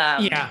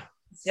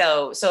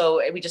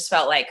 So we just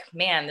felt like,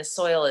 man, this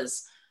soil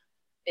is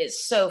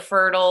so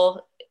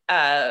fertile.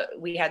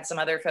 We had some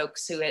other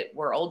folks who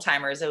were old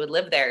timers who would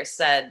live there,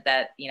 said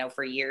that,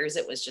 for years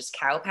it was just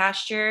cow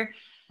pasture.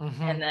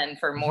 And then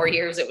for more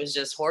years, it was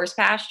just horse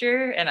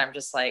pasture. And I'm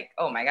just like,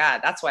 oh my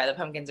God, that's why the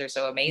pumpkins are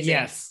so amazing.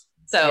 Yes.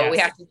 So we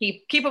have to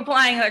keep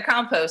applying the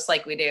compost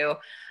like we do.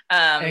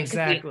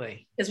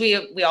 Exactly. Because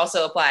we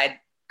also applied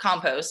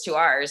compost to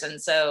ours.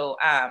 And so,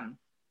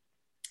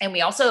 and we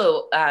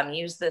also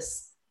use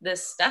this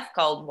stuff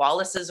called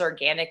Wallace's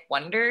Organic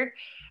Wonder.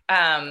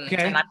 And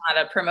I'm not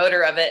a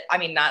promoter of it. I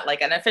mean, not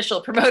like an official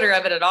promoter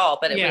of it at all,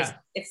 but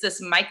it's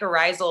this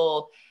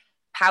mycorrhizal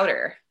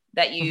powder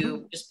that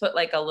you just put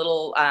like a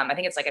little, I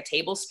think it's like a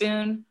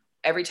tablespoon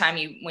every time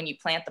when you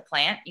plant the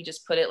plant, you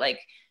just put it like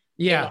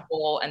in the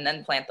hole and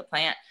then plant the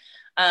plant.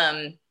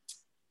 Then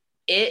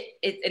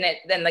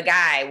the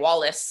guy,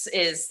 Wallace,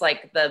 is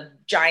like the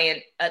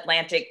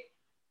Atlantic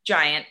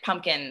giant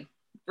pumpkin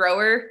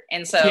grower.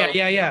 And so,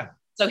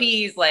 so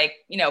he's like,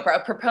 a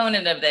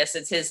proponent of this.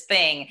 It's his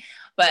thing,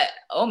 but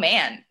oh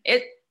man,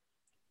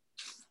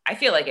 I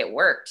feel like it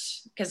worked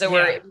because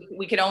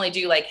we could only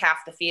do like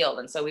half the field.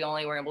 And so we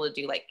only were able to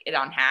do like it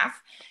on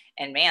half,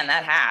 and man,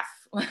 that half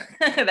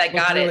that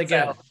got really it.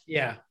 Good. So.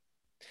 Yeah.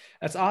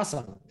 That's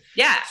awesome.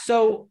 Yeah.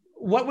 So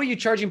what were you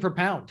charging per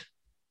pound?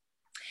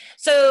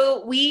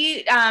 So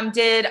we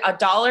did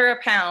 $1 a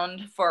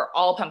pound for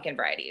all pumpkin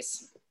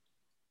varieties.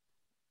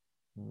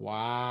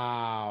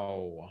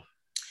 Wow.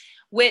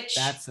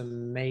 That's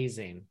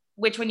amazing.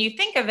 Which when you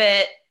think of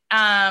it,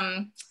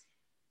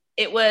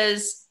 it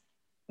was,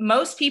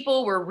 most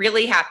people were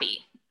really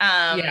happy.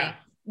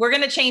 We're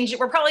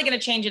probably going to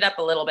change it up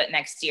a little bit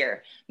next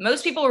year.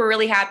 Most people were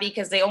really happy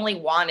because they only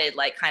wanted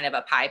like kind of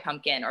a pie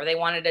pumpkin, or they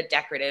wanted a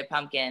decorative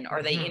pumpkin,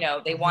 or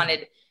they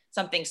wanted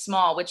something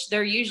small, which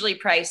they're usually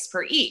priced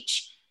per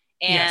each.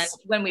 And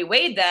when we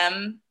weighed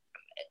them,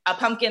 a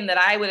pumpkin that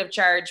I would have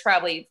charged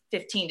probably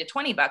 $15 to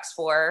 $20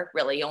 for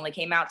really only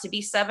came out to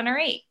be $7 or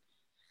 $8.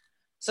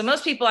 So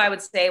most people, I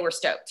would say, were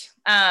stoked.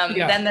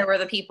 Then there were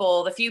the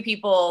few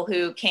people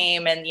who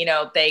came and,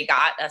 they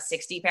got a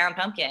 60-pound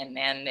pumpkin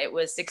and it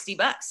was $60,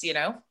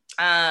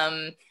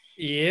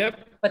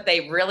 But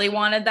they really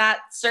wanted that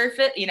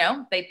surface,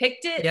 they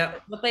picked it,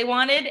 what they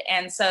wanted.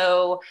 And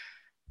so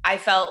I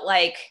felt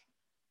like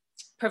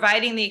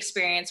providing the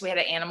experience, we had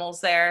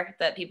animals there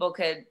that people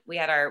could, we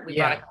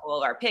brought a couple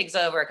of our pigs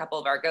over, a couple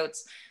of our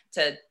goats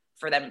to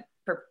for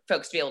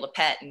folks to be able to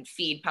pet and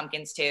feed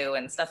pumpkins to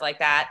and stuff like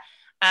that.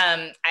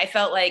 I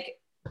felt like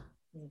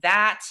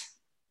that,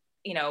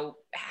 the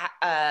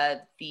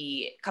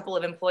couple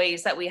of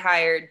employees that we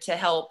hired to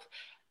help,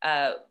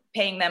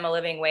 paying them a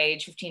living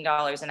wage,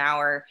 $15 an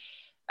hour,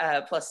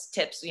 plus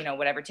tips,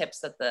 whatever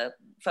tips that the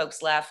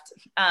folks left,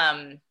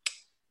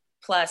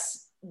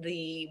 plus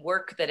the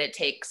work that it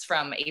takes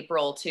from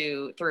April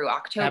through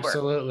October.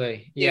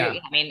 Absolutely. Yeah.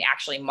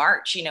 Actually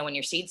March, when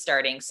you're seed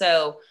starting.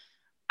 So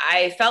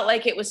I felt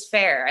like it was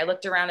fair. I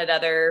looked around at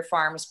other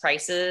farms'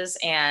 prices,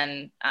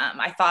 and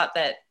I thought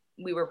that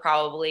we were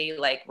probably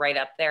like right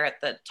up there at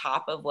the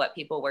top of what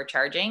people were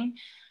charging.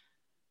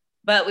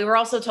 But we were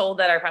also told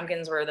that our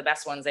pumpkins were the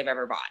best ones they've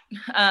ever bought.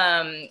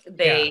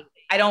 I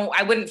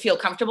wouldn't feel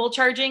comfortable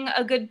charging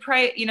a good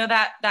price,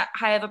 that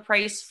high of a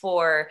price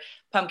for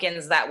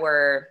pumpkins that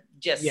were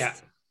just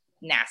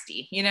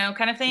nasty,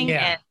 kind of thing.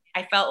 Yeah. And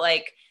I felt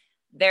like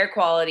their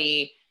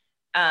quality,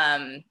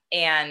 and,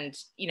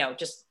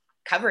 just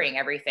covering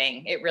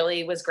everything, it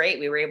really was great.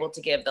 We were able to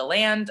give the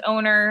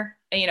landowner,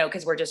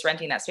 because we're just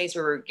renting that space,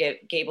 we were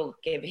able to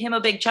give him a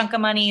big chunk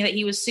of money that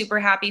he was super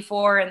happy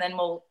for, and then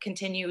we'll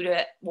continue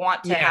to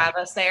want to have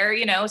us there,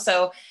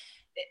 so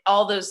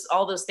all those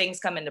things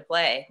come into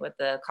play with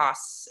the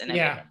costs and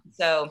everything.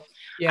 So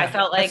I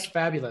felt like that's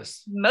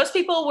fabulous. Most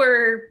people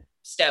were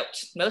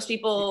stoked. Most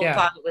people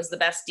thought it was the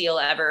best deal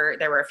ever.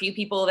 There were a few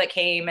people that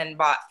came and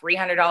bought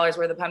 $300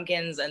 worth of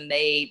pumpkins, and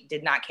they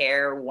did not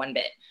care one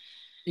bit.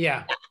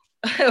 Yeah.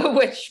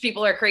 Which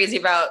people are crazy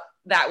about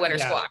that winter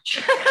squash.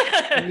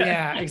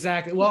 Yeah,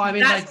 exactly. Well,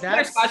 that's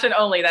winter squash, and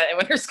only that in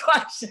winter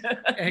squash.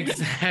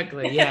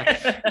 Exactly.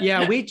 Yeah.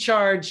 Yeah. We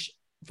charge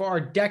for our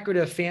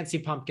decorative fancy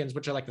pumpkins,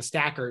 which are like the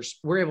stackers.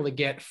 We're able to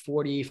get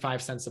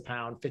 45 cents a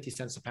pound, 50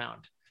 cents a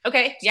pound.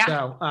 Okay. Yeah.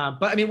 So,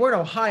 but we're in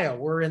Ohio.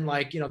 We're in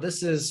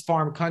this is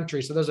farm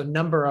country. So there's a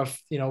number of,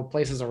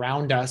 places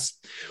around us.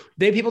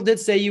 People did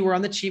say we were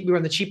on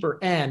the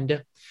cheaper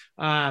end.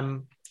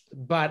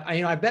 But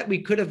I bet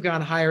we could have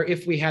gone higher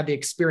if we had the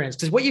experience,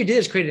 because what you did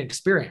is create an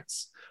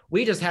experience.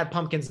 We just had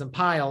pumpkins in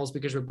piles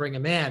because we bring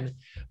them in,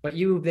 but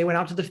they went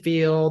out to the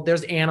field.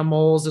 There's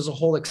animals, there's a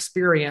whole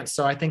experience.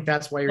 So I think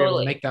that's why you're able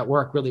to make that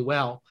work really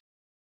well.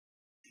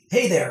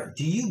 Hey there,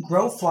 do you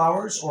grow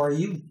flowers, or are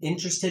you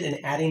interested in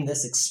adding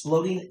this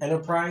exploding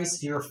enterprise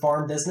to your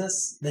farm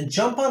business? Then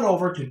jump on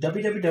over to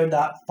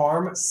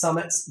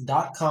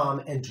www.farmsummits.com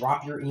and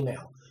drop your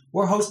email.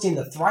 We're hosting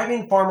the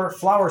Thriving Farmer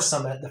Flower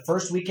Summit the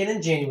first weekend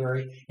in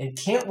January, and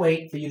can't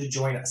wait for you to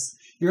join us.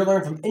 You'll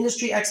learn from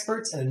industry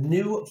experts and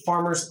new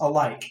farmers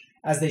alike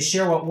as they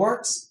share what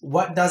works,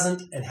 what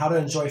doesn't, and how to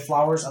enjoy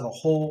flowers on a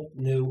whole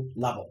new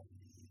level.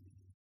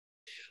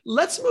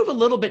 Let's move a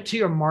little bit to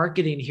your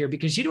marketing here,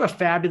 because you do a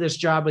fabulous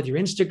job with your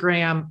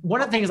Instagram. One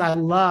of the things I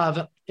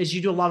love is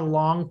you do a lot of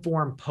long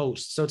form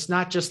posts. So it's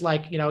not just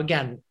like,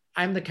 again,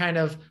 I'm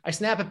the I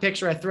snap a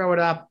picture, I throw it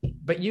up,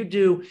 but you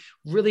do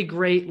really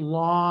great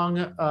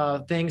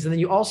long things. And then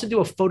you also do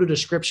a photo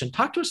description.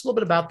 Talk to us a little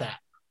bit about that.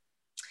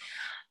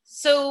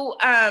 So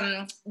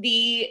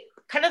the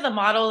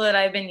model that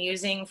I've been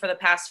using for the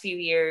past few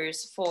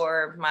years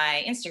for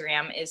my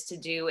Instagram is to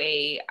do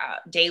a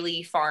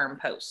daily farm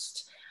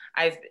post.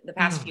 The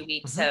past few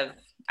weeks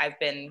I've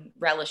been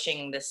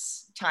relishing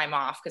this time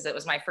off because it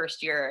was my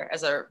first year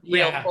as a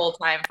real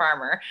full-time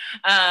farmer.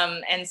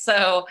 And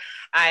so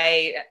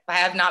I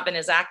have not been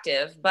as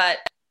active, but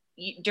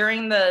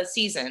during the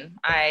season,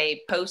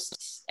 I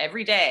post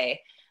every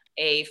day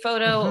a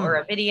photo or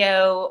a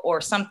video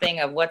or something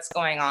of what's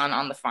going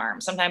on the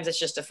farm. Sometimes it's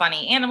just a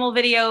funny animal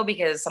video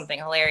because something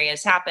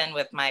hilarious happened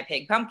with my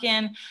pig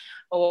pumpkin.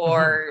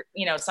 Or,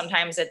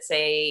 sometimes it's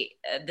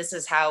this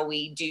is how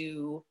we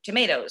do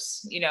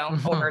tomatoes,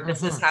 or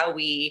this is how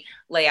we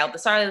lay out the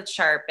silage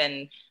sharp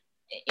and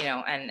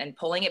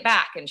pulling it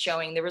back and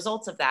showing the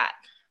results of that.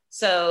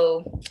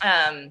 So,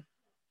 I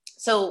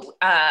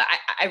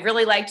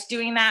really liked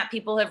doing that.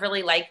 People have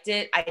really liked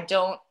it. I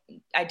don't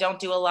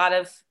do a lot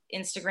of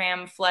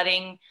Instagram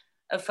flooding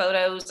of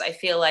photos. I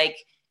feel like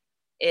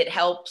it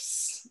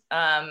helps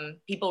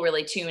people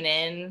really tune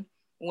in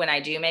when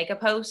I do make a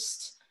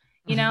post.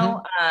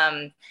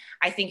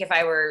 I think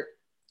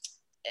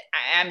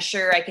I'm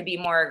sure I could be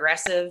more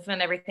aggressive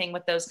and everything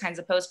with those kinds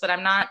of posts, but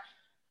I'm at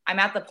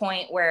the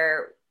point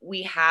where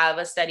we have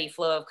a steady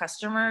flow of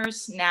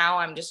customers. Now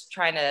I'm just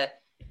trying to,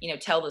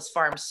 tell this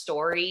farm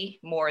story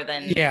more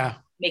than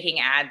making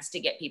ads to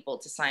get people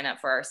to sign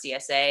up for our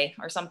CSA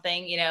or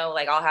something,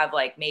 I'll have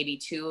maybe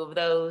 2 of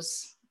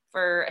those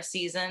for a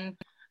season.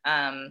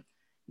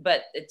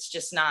 But it's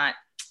just not,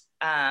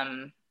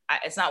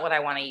 it's not what I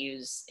want to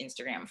use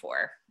Instagram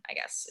for, I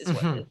guess is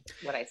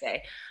what I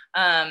say.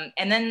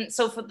 And then,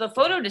 so for the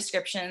photo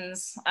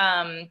descriptions,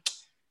 as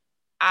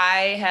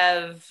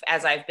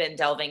I've been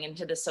delving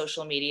into the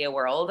social media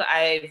world,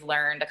 I've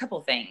learned a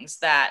couple things,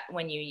 that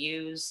when you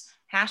use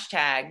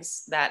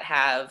hashtags that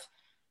have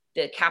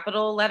the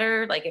capital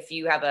letter, like if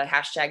you have a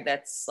hashtag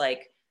that's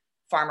like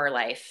farmer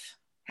life,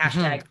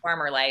 hashtag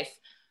farmer life,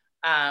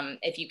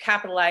 if you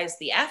capitalize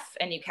the F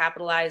and you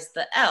capitalize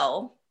the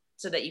L,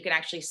 so that you can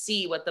actually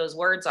see what those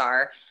words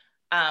are.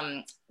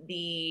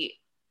 The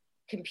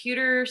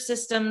computer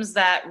systems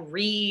that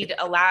read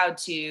aloud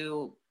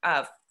to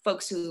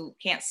folks who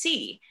can't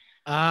see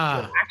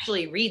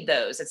actually read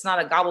those. It's not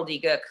a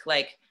gobbledygook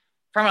like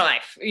from a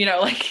life,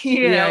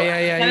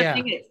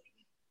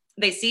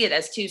 They see it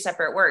as two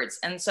separate words.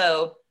 And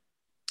so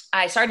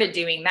I started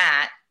doing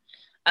that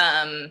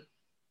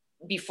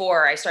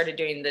before I started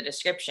doing the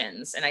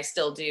descriptions, and I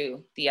still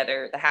do the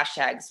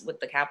hashtags with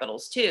the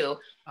capitals too.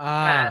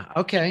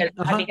 Okay.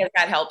 Because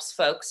that helps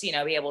folks, be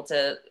able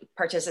to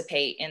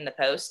participate in the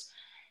post.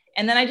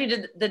 And then I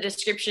do the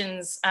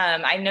descriptions.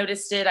 I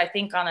noticed it, I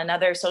think, on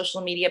another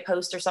social media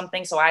post or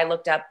something. So I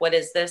looked up, what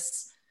is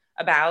this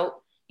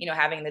about?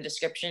 Having the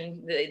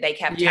description. They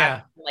kept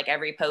tagging, like,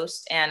 every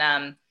post.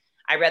 And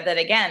I read that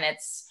again.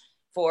 It's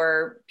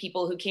for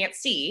people who can't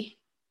see,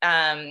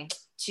 to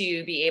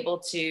be able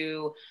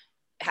to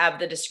have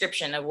the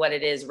description of what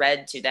it is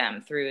read to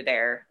them through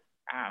their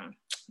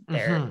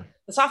the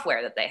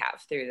software that they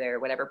have through their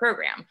whatever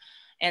program.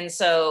 And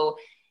so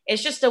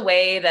it's just a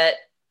way that,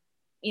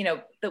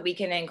 that we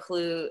can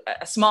include,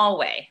 a small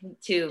way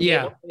to be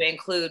able to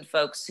include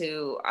folks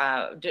who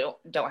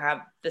don't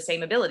have the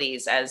same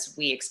abilities as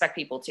we expect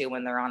people to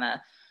when they're on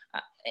a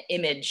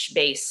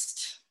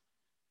image-based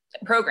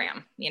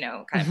program,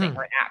 kind of thing,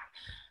 or an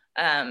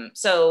app.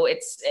 So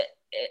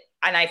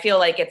and I feel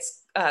like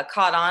it's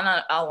caught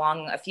on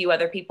along a few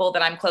other people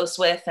that I'm close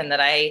with, and that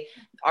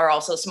are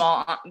also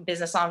small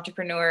business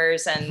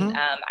entrepreneurs, and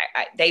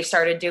they've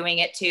started doing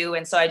it too.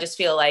 And so I just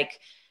feel like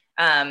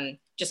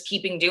just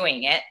keeping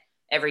doing it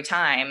every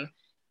time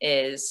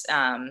is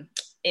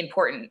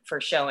important for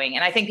showing.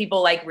 And I think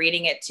people like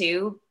reading it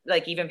too,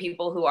 like even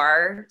people who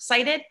are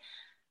sighted,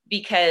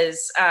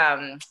 because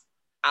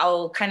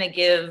I'll kind of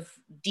give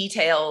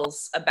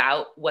details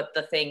about what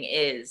the thing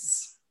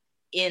is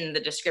in the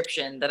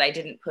description that I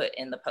didn't put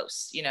in the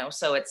post,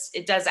 so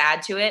it does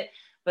add to it,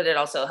 but it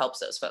also helps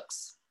those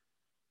folks.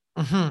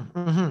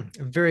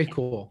 Very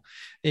cool.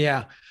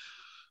 Yeah.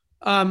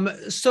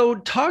 So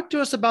talk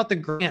to us about the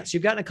grants.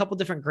 You've gotten a couple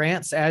different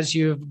grants as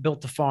you've built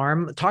the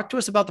farm. Talk to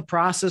us about the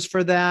process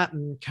for that,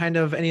 and kind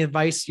of any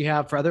advice you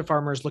have for other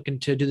farmers looking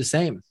to do the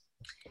same.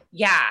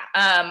 Yeah.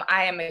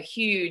 I am a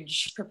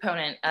huge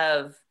proponent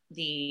of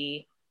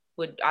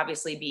would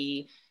obviously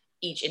be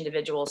each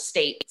individual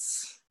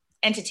state's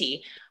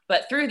entity,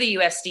 but through the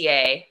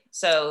USDA.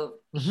 So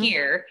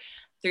here,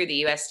 through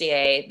the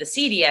USDA, the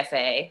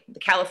CDFA, the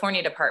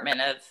California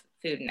Department of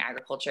Food and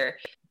Agriculture,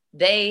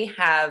 they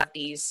have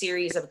these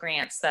series of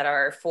grants that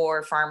are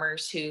for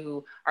farmers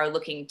who are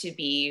looking to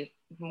be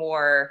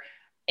more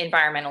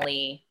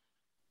environmentally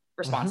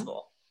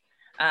responsible.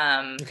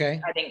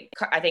 Okay. I think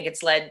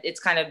it's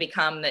kind of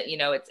become that,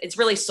 it's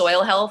really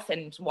soil health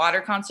and water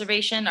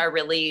conservation are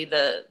really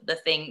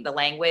the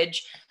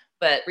language.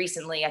 But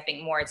recently, I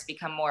think it's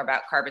become more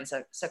about carbon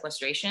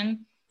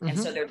sequestration. And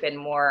so there've been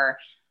more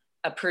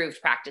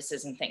approved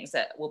practices and things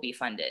that will be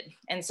funded.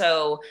 And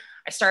so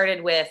I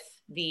started with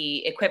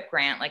the EQUIP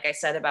grant, like I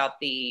said, about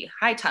the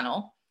high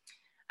tunnel.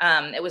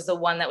 It was the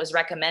one that was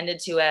recommended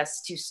to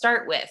us to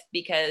start with,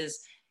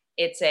 because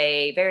it's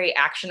a very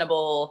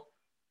actionable,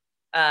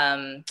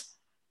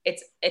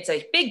 it's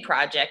a big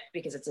project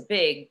because it's a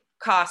big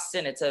cost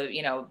and it's a,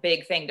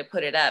 big thing to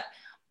put it up,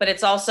 but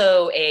it's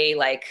also a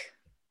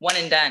one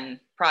and done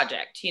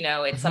project.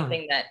 It's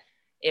something that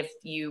if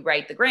you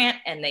write the grant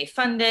and they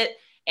fund it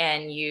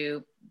and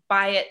you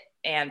buy it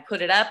and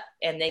put it up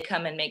and they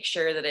come and make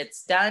sure that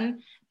it's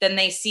done, then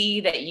they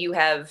see that you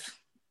have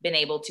been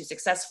able to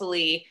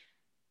successfully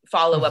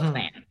follow a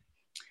plan.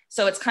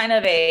 So it's kind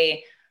of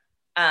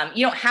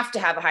you don't have to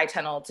have a high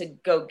tunnel to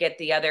go get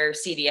the other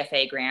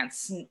CDFA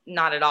grants,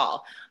 not at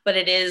all. But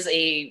it is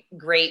a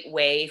great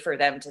way for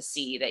them to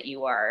see that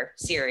you are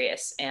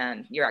serious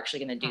and you're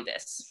actually going to do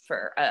this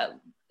for an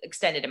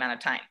extended amount of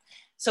time.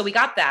 So we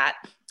got that.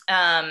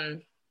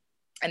 And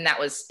that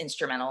was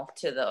instrumental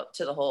to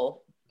the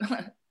whole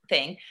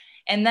thing.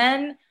 And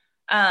then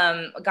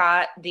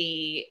got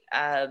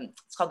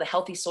it's called the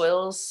Healthy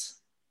Soils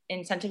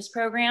Incentives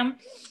Program.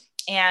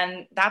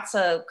 And that's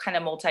a kind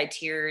of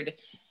multi-tiered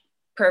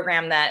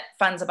program that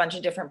funds a bunch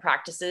of different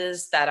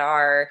practices that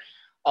are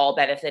all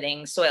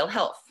benefiting soil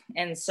health.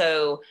 And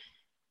so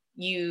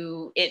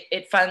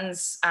it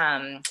funds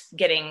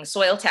getting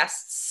soil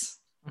tests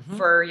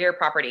for your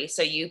property.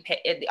 So you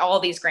pay, all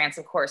these grants,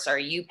 of course,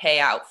 you pay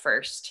out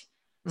first.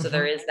 So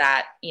there is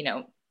that,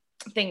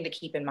 thing to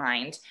keep in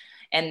mind.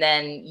 And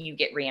then you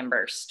get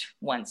reimbursed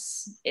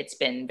once it's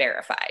been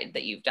verified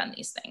that you've done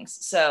these things.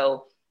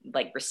 So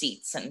like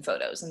receipts and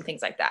photos and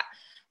things like that.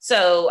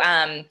 So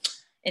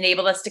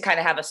enabled us to kind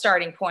of have a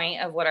starting point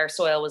of what our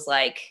soil was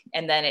like.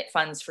 And then it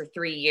funds for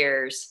 3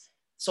 years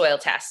soil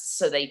tests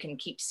so that you can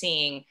keep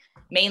seeing,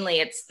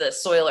 mainly it's the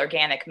soil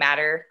organic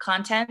matter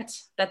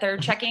content that they're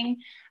checking,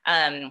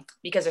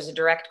 because there's a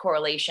direct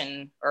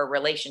correlation or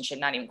relationship,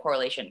 not even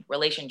correlation,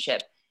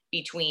 relationship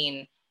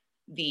between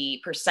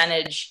the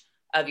percentage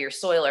of your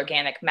soil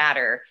organic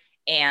matter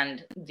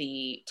and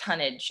the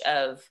tonnage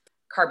of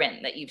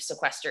carbon that you've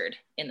sequestered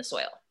in the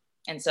soil.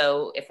 And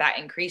so if that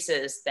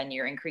increases, then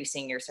you're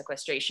increasing your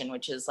sequestration,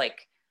 which is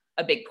like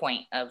a big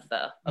point of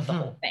the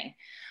whole thing.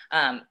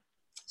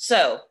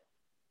 So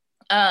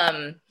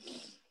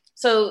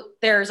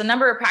there's a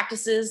number of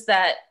practices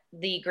that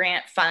the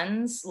grant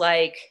funds,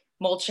 like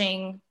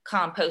mulching,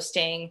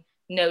 composting,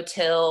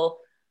 no-till,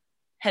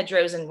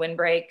 hedgerows and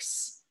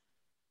windbreaks,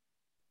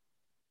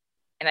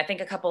 and I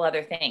think a couple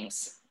other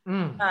things.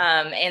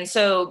 And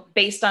so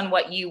based on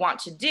what you want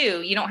to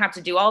do, you don't have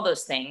to do all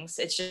those things.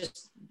 It's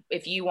just,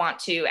 if you want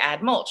to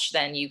add mulch,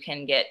 then you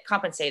can get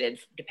compensated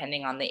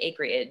depending on the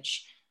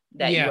acreage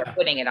that you are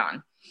putting it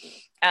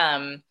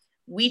on.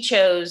 We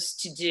chose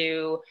to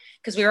do,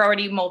 because we were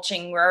already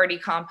mulching, we're already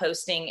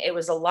composting. It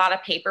was a lot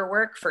of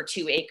paperwork for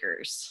 2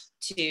 acres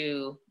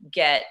to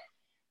get,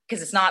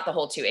 because it's not the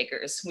whole 2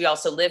 acres. We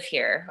also live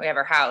here. We have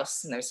our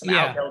house and there's some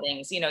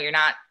outbuildings. You're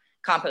not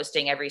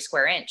composting every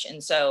square inch.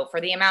 And so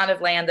for the amount of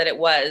land that it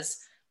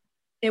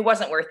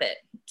wasn't worth it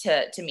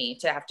to me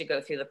to have to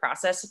go through the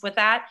process with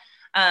that.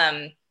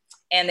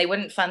 And they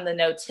wouldn't fund the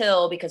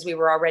no-till because we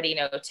were already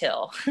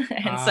no-till.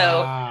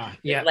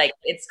 And like,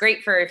 it's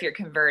great for if you're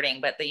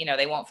converting, but they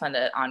won't fund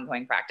an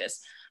ongoing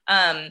practice.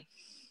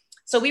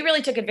 So we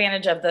really took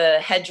advantage of the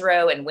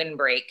hedgerow and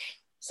windbreak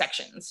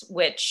sections,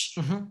 which,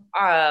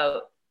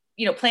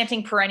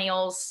 planting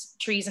perennials,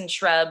 trees and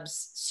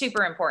shrubs,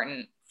 super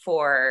important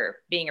for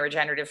being a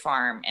regenerative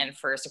farm and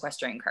for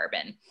sequestering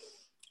carbon.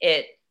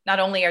 It not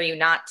only are you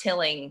not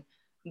tilling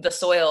the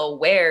soil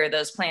where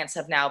those plants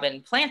have now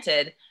been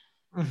planted,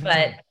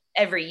 but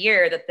every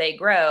year that they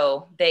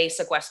grow, they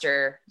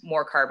sequester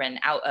more carbon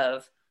out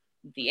of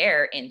the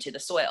air into the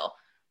soil.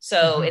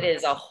 So it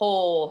is a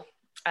whole,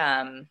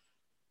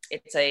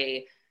 it's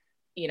a,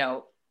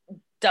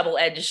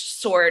 double-edged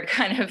sword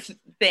kind of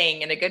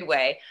thing in a good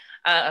way.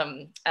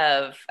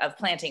 Of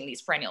planting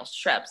these perennial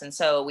shrubs. And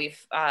so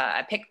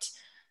I picked,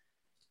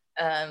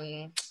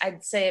 I'd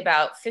say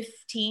about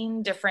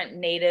 15 different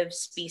native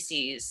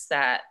species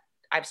that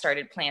I've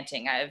started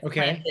planting. I've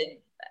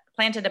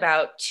planted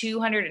about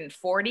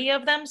 240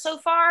 of them so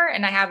far.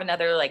 And I have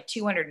another like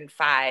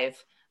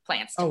 205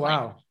 plants to plant.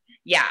 Wow.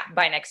 Yeah,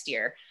 by next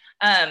year.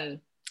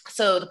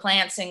 So the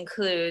plants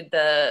include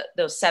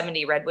those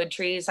 70 redwood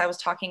trees I was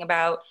talking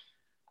about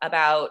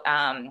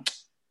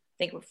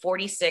I think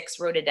 46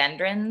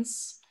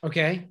 rhododendrons.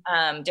 Okay.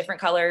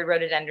 Different colored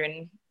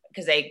rhododendron,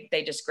 because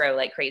they just grow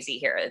like crazy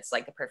here. It's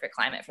like the perfect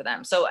climate for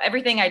them. So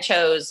everything I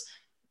chose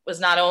was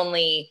not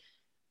only,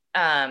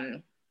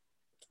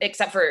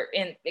 except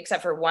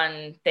for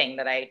one thing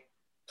that I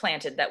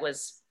planted that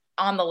was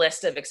on the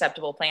list of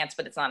acceptable plants,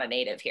 but it's not a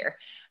native here,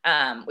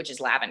 which is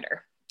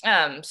lavender.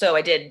 So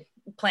I did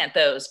plant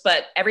those,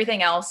 but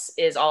everything else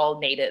is all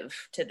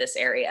native to this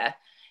area.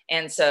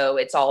 And so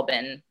it's all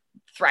been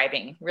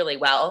thriving really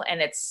well.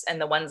 And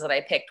the ones that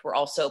I picked were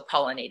also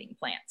pollinating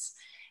plants.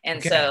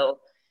 And so,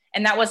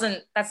 and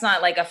that's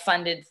not like a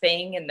funded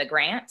thing in the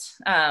grant.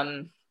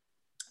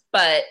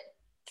 But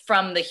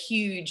from the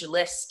huge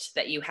list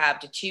that you have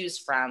to choose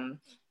from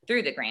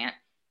through the grant,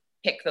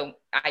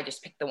 I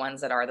just picked the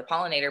ones that are the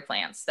pollinator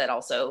plants that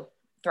also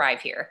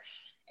thrive here.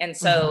 And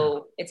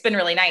so it's been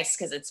really nice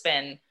because it's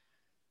been,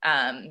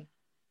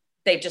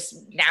 they've just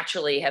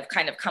naturally have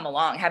kind of come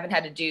along, haven't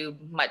had to do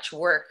much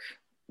work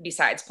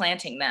besides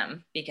planting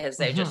them because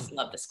they just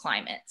love this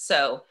climate.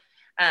 So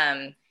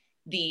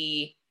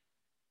the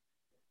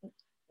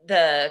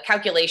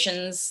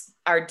calculations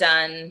are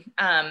done.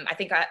 I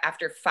think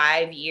after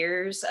 5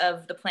 years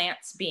of the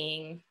plants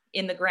being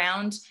in the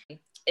ground,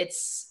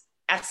 it's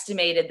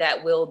estimated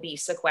that we'll be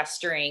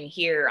sequestering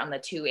here on the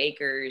 2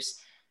 acres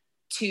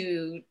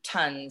 2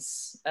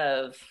 tons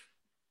of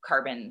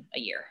carbon a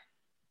year.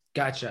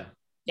 Gotcha.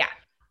 Yeah.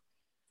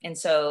 And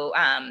so,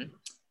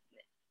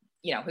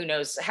 who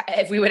knows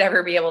if we would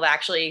ever be able to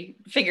actually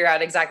figure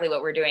out exactly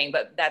what we're doing,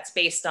 but that's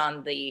based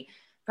on the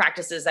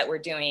practices that we're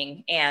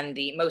doing and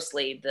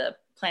mostly the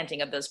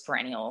planting of those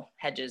perennial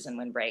hedges and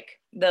windbreak.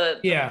 And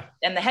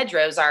the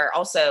hedgerows are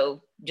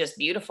also just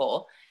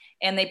beautiful,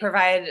 and they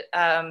provide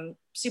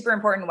super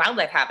important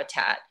wildlife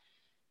habitat.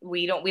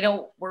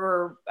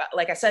 We're,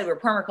 like I said, we're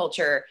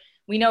permaculture.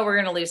 We know we're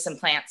going to lose some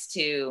plants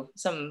to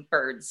some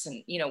birds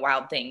and,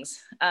 wild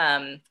things.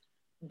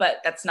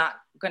 But that's not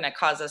going to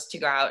cause us to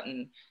go out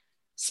and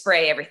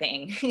spray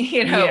everything,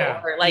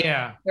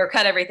 or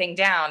cut everything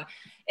down.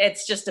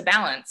 It's just a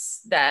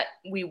balance that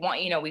we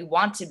want, we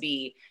want to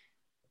be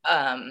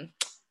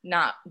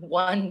not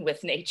one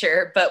with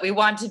nature, but we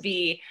want to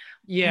be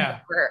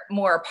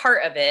more a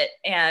part of it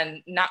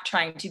and not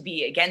trying to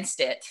be against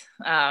it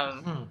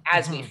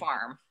as we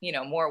farm,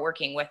 more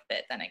working with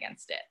it than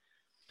against it.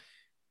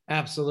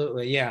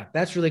 Absolutely. Yeah.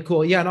 That's really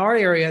cool. Yeah. In our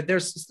area,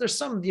 there's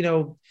some,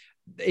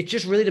 it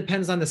just really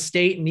depends on the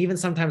state and even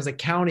sometimes the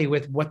county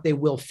with what they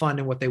will fund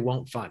and what they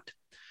won't fund.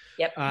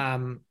 Yep.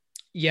 And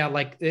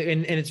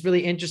it's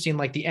really interesting.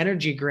 Like the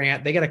energy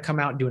grant, they got to come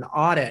out and do an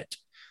audit.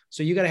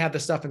 So you got to have the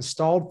stuff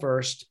installed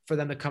first for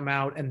them to come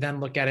out and then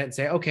look at it and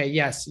say, okay,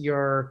 yes,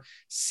 your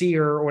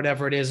SEER or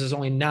whatever it is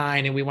only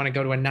 9 and we want to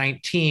go to a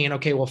 19.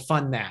 Okay, we'll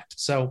fund that.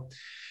 So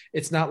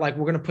it's not like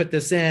we're going to put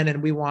this in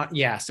and we want,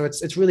 So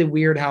it's really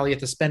weird how you have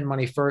to spend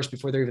money first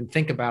before they even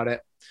think about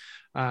it.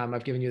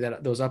 I've given you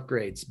those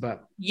upgrades,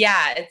 but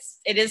yeah,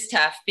 it is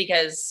tough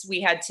because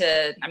we had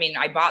to, I mean,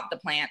 I bought the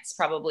plants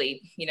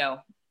probably,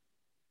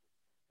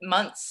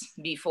 months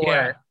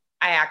before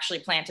I actually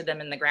planted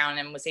them in the ground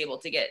and was able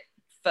to get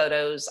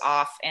photos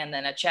off and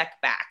then a check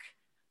back,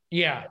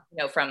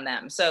 from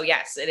them. So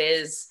yes,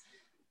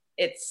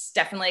 it's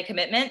definitely a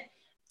commitment.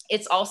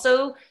 It's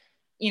also,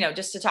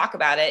 just to talk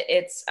about it,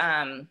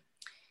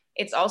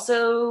 it's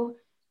also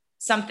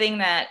something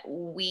that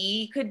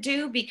we could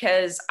do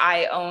because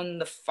I own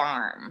the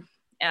farm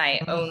and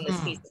I own this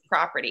piece of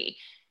property.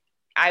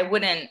 I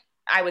would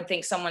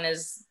think someone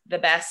is the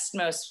best,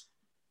 most,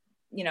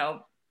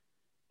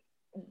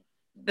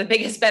 the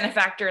biggest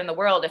benefactor in the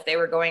world if they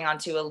were going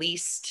onto a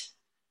leased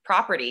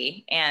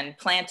property and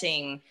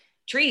planting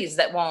trees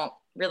that won't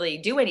really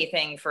do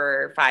anything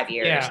for 5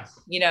 years.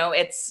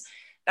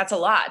 That's a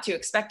lot to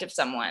expect of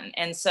someone.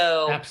 And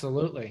so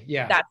absolutely.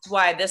 Yeah. That's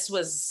why this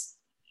was,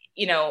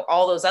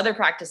 all those other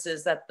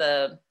practices that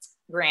the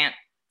grant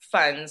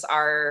funds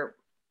are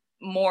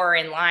more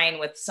in line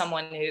with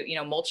someone who,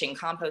 mulching,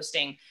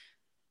 composting,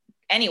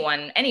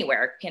 anyone,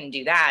 anywhere can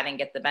do that and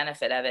get the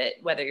benefit of it,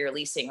 whether you're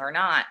leasing or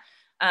not.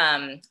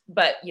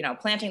 But,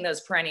 planting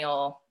those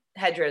perennial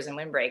hedgerows and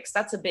windbreaks,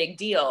 that's a big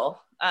deal.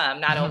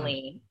 Not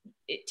only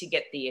to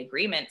get the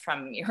agreement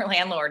from your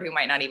landlord who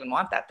might not even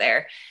want that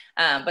there,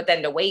 but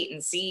then to wait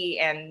and see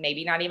and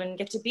maybe not even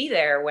get to be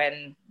there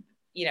when,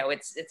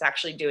 it's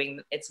actually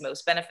doing its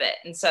most benefit.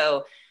 And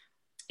so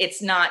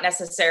it's not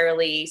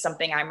necessarily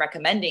something I'm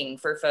recommending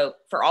for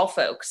all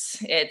folks.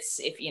 It's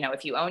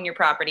if you own your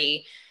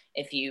property,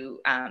 if you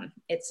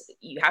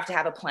you have to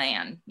have a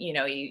plan.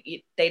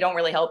 They don't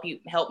really help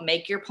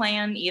make your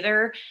plan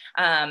either.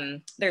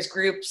 There's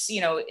groups,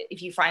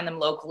 if you find them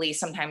locally,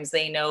 sometimes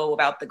they know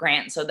about the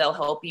grant, so they'll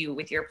help you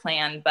with your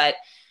plan. But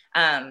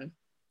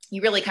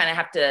you really kind of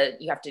have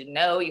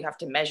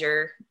to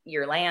measure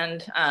your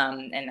land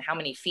and how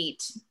many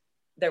feet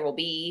there will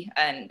be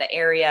and the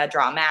area,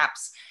 draw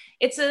maps.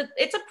 It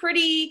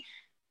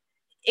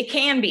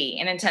can be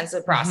an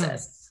intensive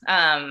process.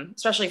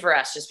 Especially for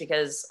us, just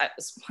because I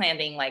was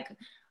planting like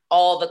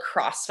all the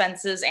cross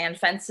fences and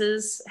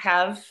fences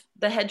have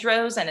the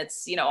hedgerows and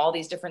it's, all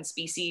these different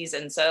species.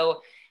 And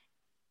so,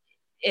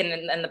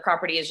 and the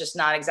property is just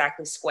not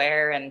exactly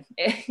square and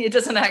it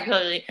doesn't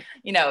actually,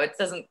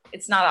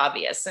 it's not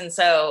obvious. And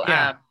so,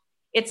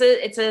 it's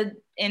a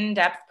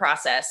in-depth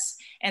process.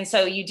 And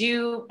so you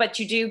do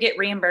get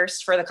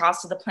reimbursed for the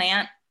cost of the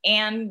plant,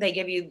 and they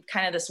give you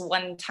kind of this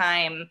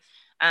one-time,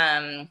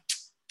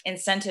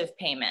 incentive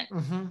payment.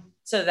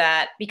 So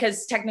that,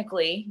 because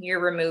technically you're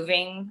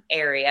removing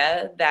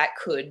area that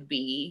could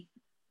be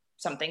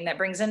something that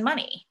brings in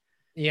money.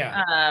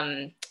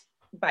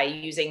 By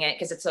using it,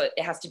 because it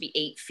has to be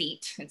 8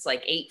 feet. It's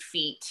like 8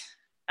 feet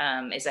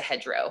is a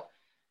hedgerow.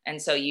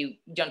 And so you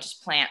don't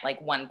just plant like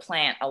one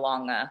plant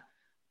along a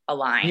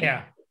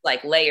line,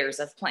 like layers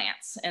of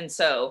plants. And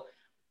so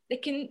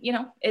it can,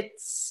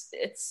 it's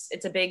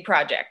a big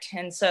project.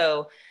 And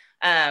so,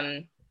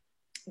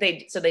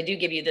 they do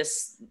give you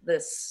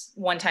this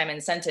one-time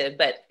incentive,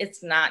 but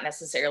it's not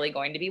necessarily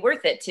going to be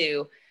worth it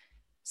to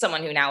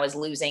someone who now is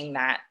losing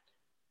that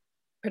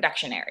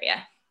production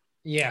area.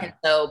 And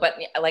so, but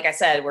like I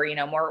said, we're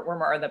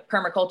more of the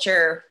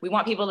permaculture. We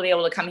want people to be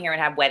able to come here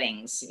and have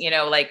weddings,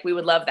 like we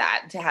would love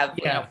that, to have,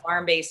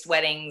 farm-based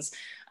weddings,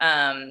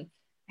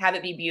 have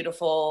it be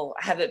beautiful,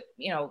 have it,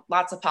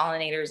 lots of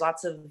pollinators,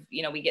 lots of,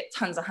 we get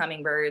tons of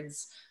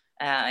hummingbirds,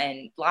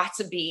 and lots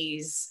of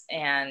bees,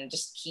 and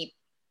just keep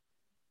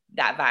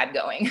that vibe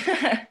going.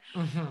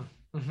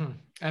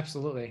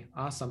 Absolutely.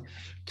 Awesome.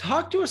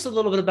 Talk to us a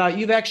little bit about,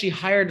 you've actually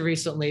hired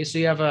recently, so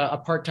you have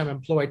a part-time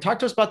employee. Talk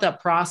to us about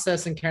that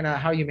process and kind of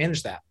how you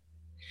manage that.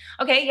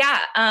 Okay. Yeah.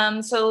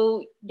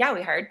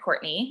 We hired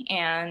Courtney,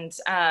 and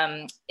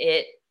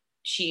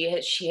she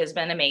has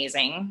been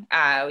amazing.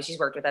 She's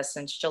worked with us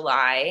since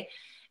July,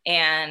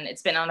 and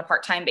it's been on a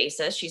part-time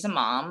basis. She's a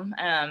mom,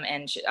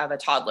 and of a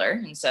toddler.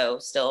 And so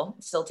still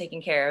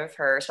taking care of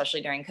her,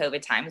 especially during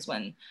COVID times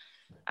when,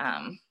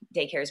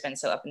 daycare has been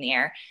so up in the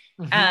air.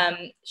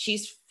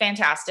 She's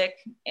fantastic.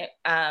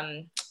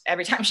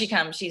 Every time she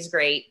comes, she's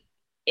great.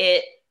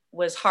 It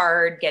was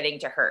hard getting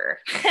to her.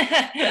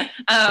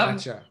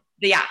 Gotcha.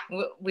 Yeah,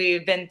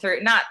 we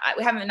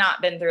haven't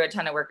not been through a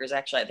ton of workers.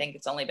 Actually, I think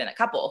it's only been a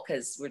couple,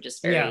 because we're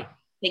just very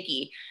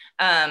picky,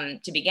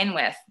 to begin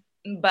with.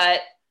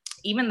 But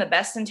even the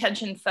best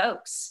intentioned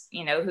folks,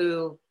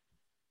 who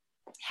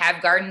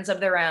have gardens of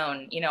their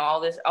own,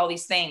 all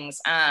these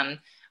things,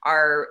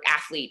 are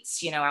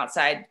athletes,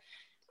 outside.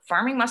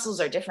 Farming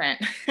muscles are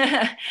different.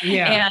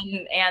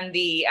 And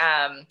the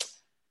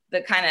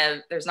kind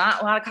of, there's not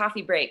a lot of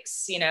coffee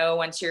breaks,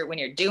 when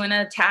you're doing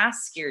a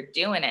task, you're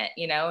doing it,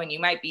 and you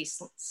might be,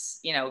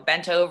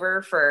 bent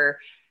over for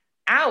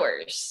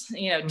hours,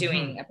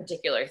 doing a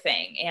particular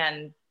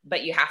thing,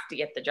 but you have to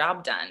get the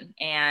job done.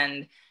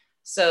 And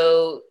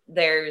so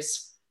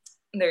there's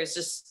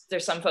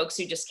some folks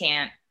who just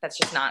can't, that's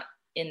just not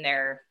in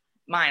their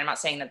mind. I'm not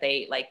saying that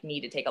they like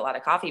need to take a lot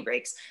of coffee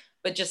breaks,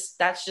 but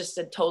that's just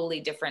a totally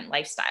different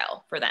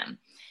lifestyle for them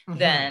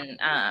than,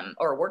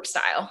 or work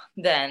style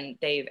than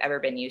they've ever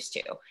been used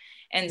to.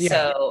 And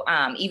so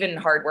even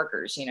hard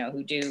workers, you know,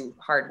 who do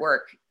hard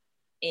work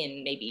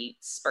in maybe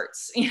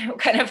spurts, you know,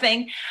 kind of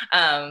thing.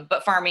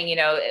 But farming, you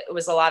know, it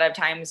was a lot of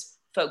times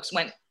folks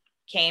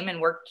came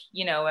and worked,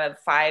 you know, a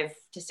 5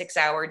 to 6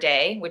 hour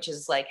day, which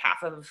is like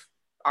half of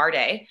our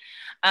day,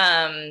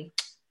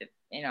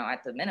 you know,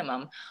 at the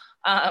minimum.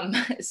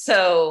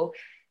 So,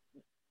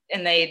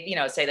 and they, you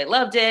know, say they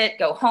loved it,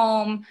 go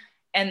home.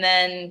 And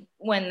then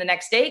when the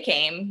next day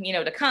came, you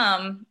know, to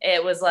come,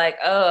 it was like,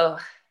 oh,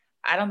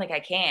 I don't think I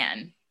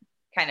can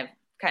kind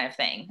of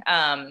thing.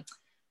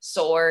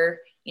 Sore,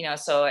 you know,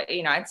 so,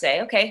 you know, I'd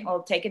say, okay,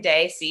 well, take a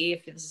day, see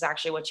if this is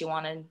actually what you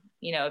want to,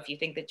 you know, if you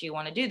think that you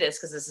want to do this,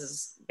 because this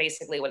is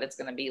basically what it's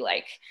going to be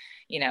like,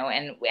 you know,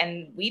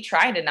 and we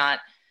try to not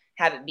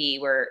have it be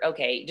where,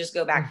 okay, just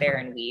go back there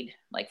and weed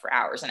like for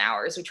hours and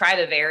hours. We try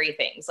to vary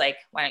things, like,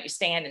 why don't you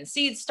stand and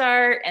seed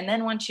start? And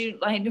then once you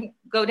like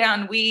go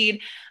down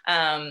weed,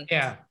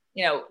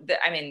 you know,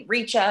 I mean,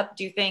 reach up,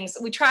 do things.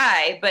 We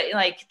try, but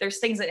like, there's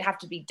things that have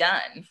to be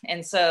done.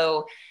 And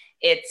so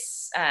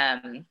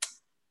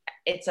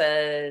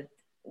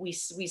we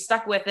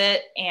stuck with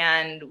it,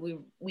 and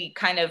we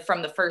kind of,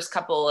 from the first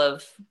couple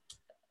of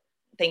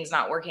things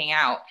not working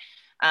out,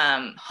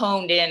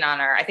 honed in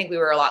on I think we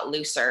were a lot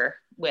looser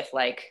with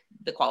like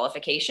the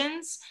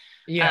qualifications.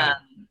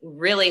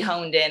 Really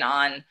honed in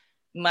on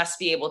must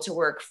be able to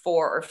work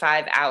 4 or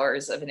 5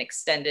 hours of an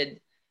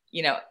extended,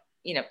 you know,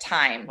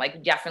 time,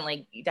 like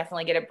definitely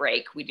get a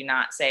break. We do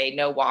not say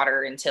no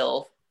water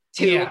until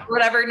 2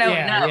 whatever.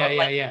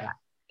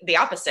 The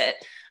opposite.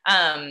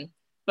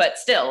 But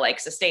still like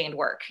sustained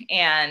work.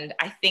 And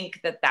I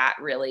think that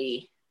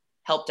really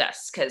helped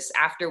us, because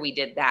after we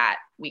did that,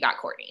 we got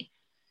Courtney,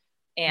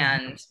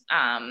 and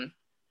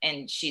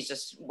she's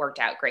just worked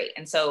out great.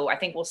 And so I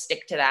think we'll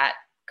stick to that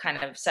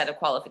kind of set of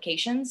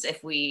qualifications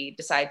if we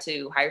decide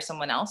to hire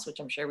someone else, which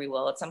I'm sure we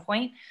will at some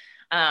point.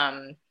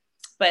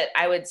 But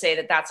I would say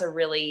that that's a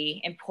really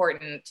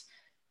important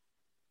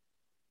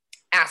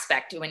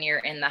aspect when you're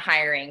in the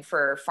hiring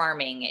for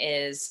farming,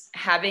 is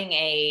having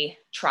a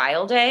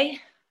trial day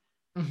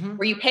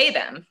where you pay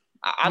them.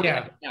 You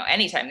know,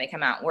 anytime they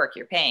come out and work,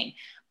 you're paying,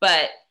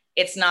 but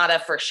it's not a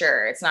for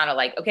sure. It's not a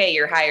like, okay,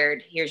 you're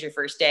hired, here's your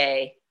first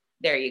day,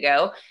 there you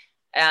go.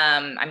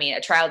 I mean,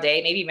 a trial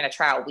day, maybe even a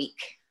trial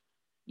week,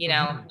 you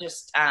know,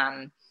 just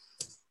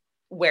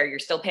where you're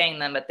still paying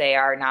them, but they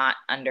are not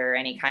under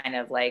any kind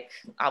of like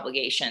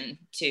obligation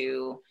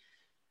to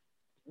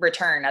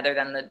return other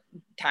than the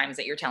times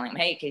that you're telling them,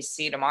 hey, can you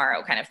see you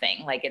tomorrow, kind of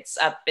thing. Like, it's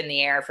up in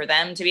the air for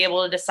them to be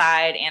able to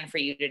decide, and for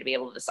you to be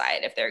able to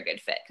decide if they're a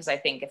good fit. Because I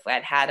think if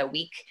I'd had a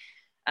week,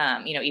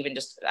 you know, even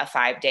just a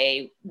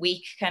 5-day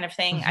week kind of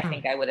thing, I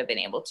think I would have been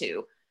able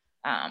to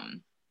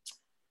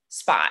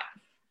spot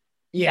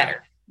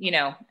better, you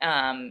know,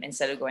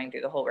 instead of going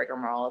through the whole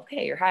rigmarole of,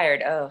 hey, you're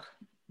hired. Oh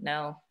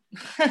no.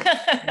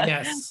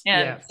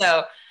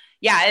 So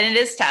yeah, and it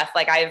is tough.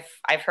 Like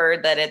I've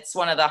heard that it's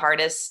one of the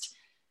hardest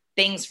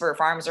things for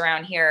farms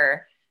around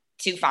here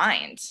to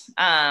find.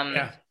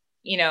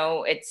 You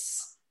know,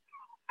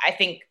 I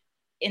think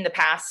in the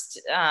past,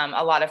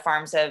 a lot of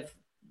farms have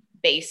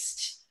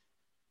based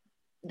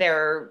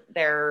their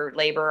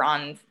labor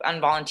on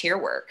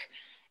volunteer work,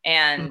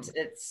 and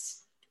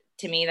it's,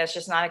 to me, that's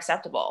just not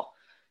acceptable.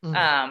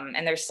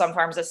 And there's some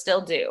farms that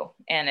still do,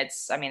 and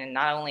I mean,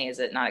 not only is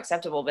it not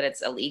acceptable, but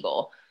it's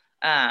illegal.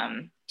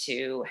 Even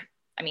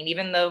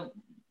the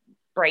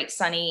bright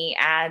sunny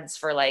ads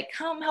for like,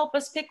 come help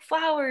us pick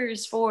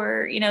flowers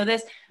for, you know,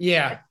 this,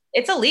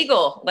 it's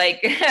illegal,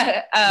 like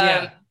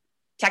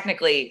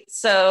technically.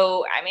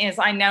 So I mean,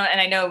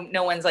 I know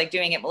no one's like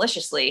doing it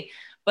maliciously,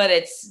 but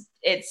it's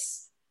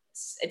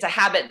a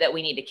habit that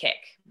we need to kick,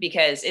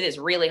 because it is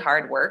really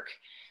hard work.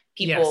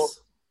 People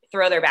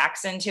throw their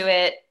backs into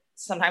it.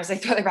 Sometimes they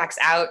throw their backs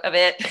out of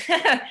it.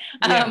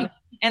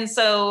 And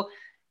so,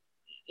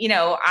 you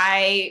know,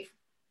 I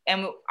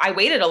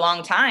waited a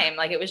long time.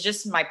 Like, it was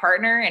just my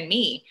partner and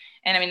me.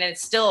 And I mean,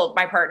 it's still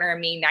my partner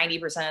and me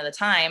 90% of the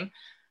time.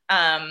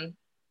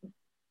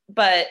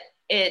 But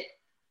it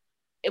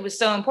was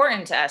so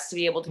important to us to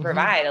be able to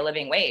provide a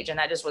living wage. And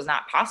that just was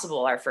not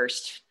possible our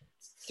first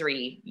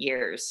 3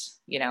 years,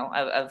 you know,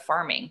 of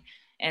farming.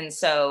 And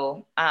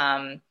so,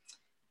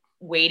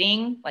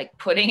 waiting, like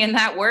putting in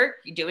that work,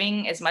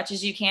 doing as much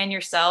as you can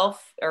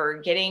yourself, or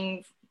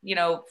getting, you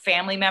know,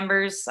 family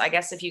members. I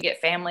guess if you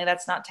get family,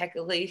 that's not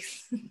technically,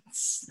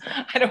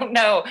 I don't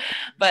know,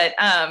 but,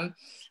 and,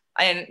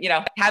 you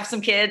know, have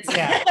some kids,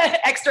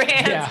 extra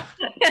hands,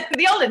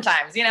 the olden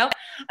times, you know,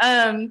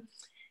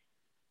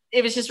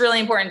 it was just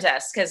really important to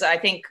us. Cause I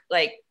think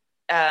like,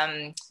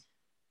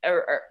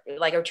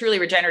 like a truly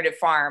regenerative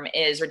farm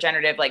is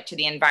regenerative, like to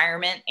the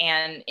environment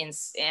and in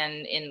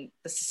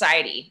the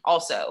society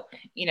also.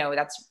 You know,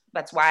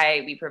 that's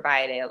why we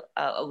provide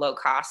a low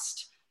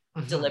cost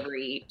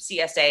delivery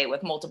CSA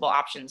with multiple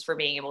options for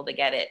being able to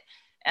get it.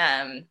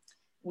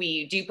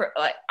 we do,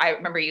 I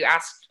remember you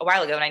asked a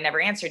while ago and I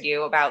never answered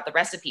you about the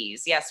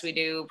recipes. Yes, we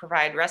do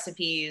provide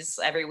recipes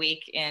every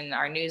week in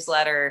our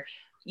newsletter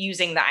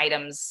using the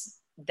items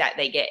that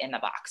they get in the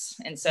box.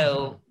 And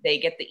so they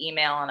get the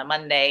email on a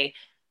Monday.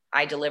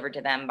 I deliver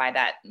to them by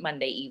that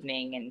Monday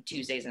evening, and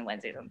Tuesdays and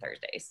Wednesdays and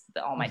Thursdays,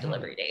 all my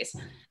delivery days.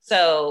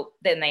 So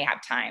then they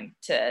have time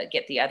to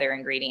get the other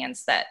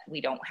ingredients that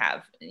we don't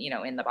have,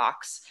 in the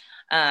box.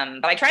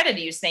 But I try to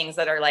use things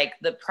that are like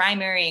the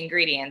primary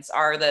ingredients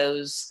are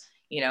those,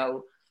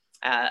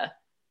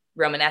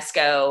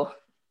 Romanesco,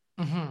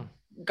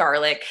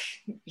 garlic,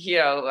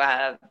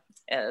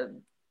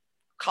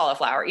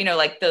 cauliflower,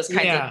 like those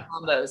kinds of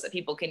combos that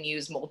people can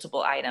use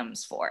multiple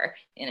items for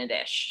in a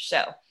dish.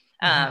 So,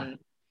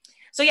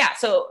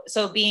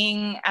 so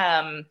being,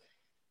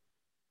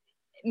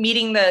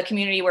 meeting the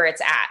community where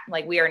it's at.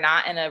 Like, we are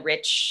not in a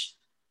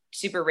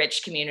super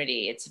rich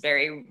community. It's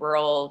very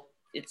rural.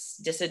 It's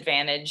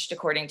disadvantaged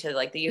according to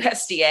like the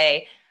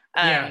USDA.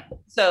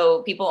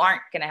 So people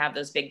aren't going to have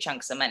those big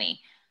chunks of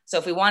money. So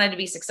if we wanted to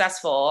be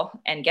successful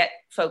and get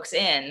folks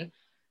in,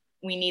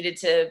 we needed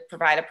to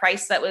provide a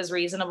price that was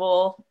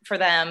reasonable for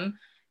them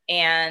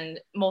and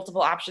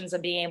multiple options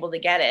of being able to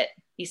get it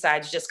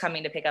besides just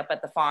coming to pick up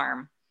at the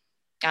farm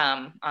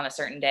on a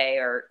certain day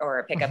or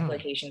a pickup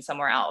location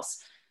somewhere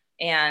else.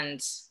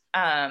 And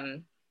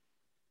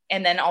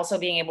then also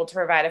being able to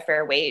provide a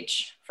fair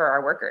wage for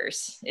our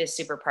workers is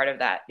super part of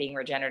that. Being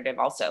regenerative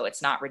also,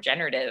 it's not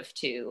regenerative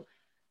to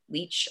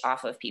leach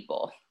off of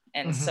people.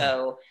 And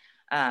so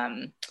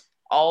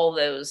all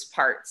those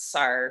parts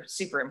are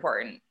super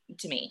important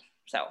to me.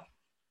 So.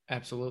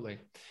 Absolutely.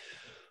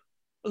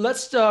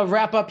 Let's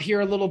wrap up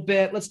here a little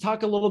bit. Let's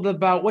talk a little bit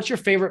about what's your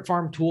favorite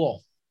farm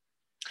tool?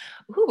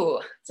 Ooh,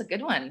 that's a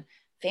good one.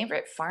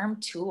 Favorite farm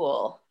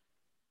tool.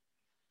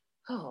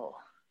 Oh,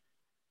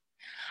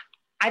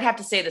 I'd have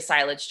to say the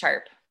silage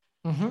tarp.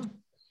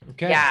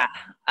 Okay. Yeah.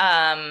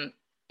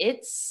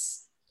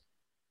 It's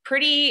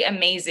pretty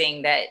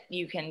amazing that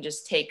you can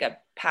just take a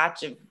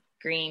patch of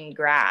green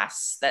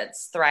grass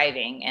that's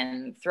thriving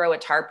and throw a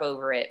tarp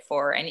over it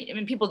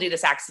people do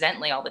this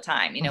accidentally all the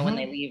time, when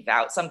they leave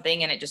out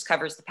something and it just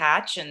covers the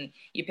patch and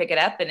you pick it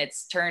up and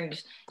it's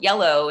turned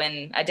yellow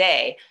in a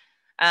day.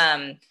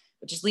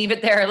 Just leave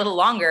it there a little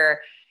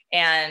longer.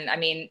 And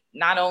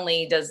not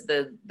only does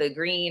the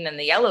green and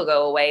the yellow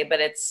go away,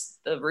 but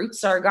the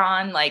roots are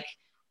gone. Like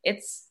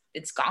it's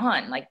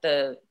gone. Like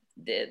the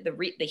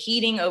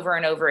heating over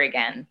and over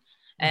again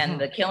and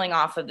the killing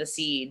off of the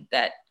seed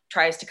that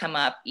tries to come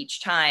up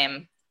each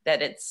time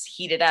that it's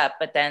heated up,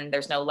 but then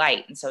there's no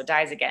light. And so it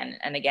dies again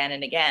and again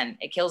and again.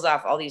 It kills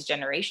off all these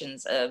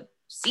generations of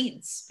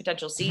seeds,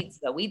 potential seeds,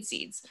 the weed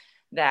seeds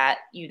that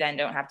you then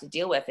don't have to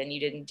deal with, and you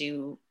didn't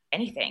do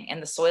anything.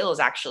 And the soil is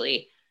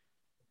actually,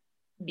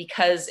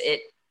 because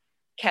it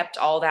kept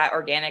all that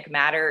organic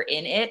matter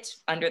in it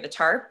under the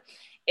tarp,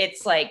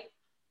 it's like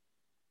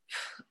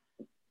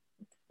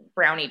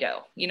brownie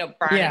dough,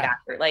 brownie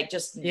batter, like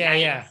just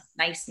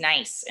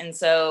nice. And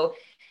so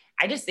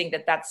I just think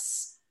that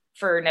that's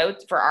for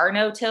our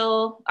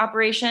no-till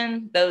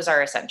operation, those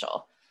are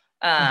essential.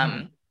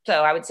 So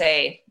I would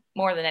say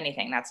more than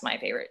anything, that's my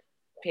favorite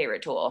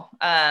tool.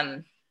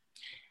 I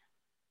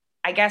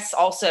guess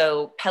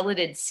also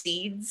pelleted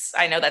seeds.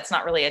 I know that's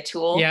not really a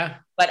tool,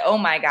 but oh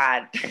my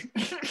God,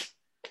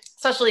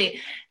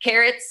 especially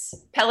carrots,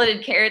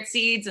 pelleted carrot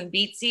seeds and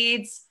beet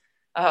seeds.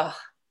 Oh,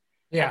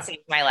 that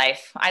saved my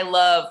life. I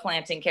love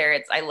planting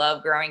carrots. I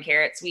love growing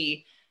carrots.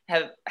 We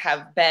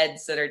have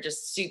beds that are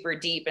just super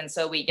deep. And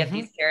so we get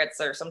these carrots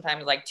that are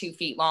sometimes like 2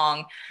 feet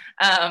long.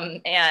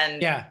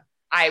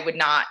 I would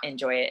not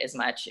enjoy it as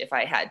much if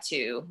I had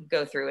to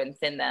go through and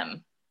thin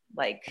them.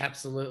 Like,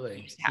 absolutely.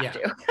 You just have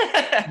to.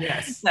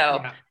 Yes.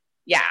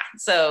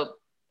 So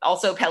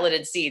also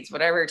pelleted seeds,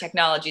 whatever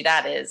technology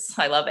that is,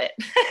 I love it.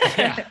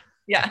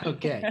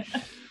 Okay.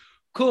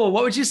 Cool.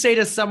 What would you say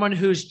to someone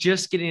who's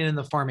just getting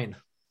into farming?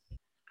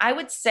 I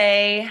would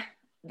say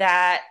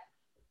that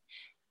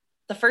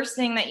the first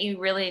thing that you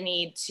really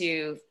need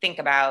to think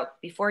about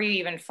before you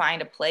even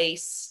find a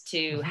place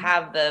to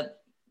have the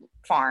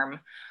farm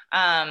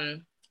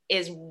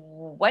is,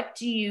 what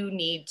do you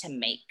need to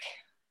make?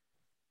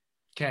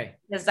 Okay.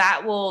 Because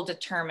that will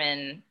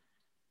determine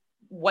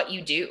what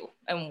you do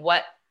and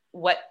what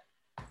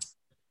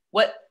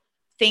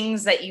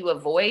things that you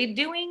avoid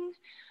doing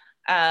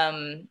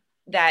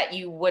that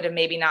you would have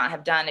maybe not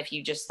have done if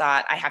you just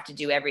thought, I have to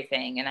do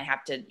everything and I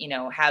have to,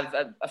 have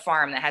a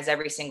farm that has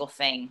every single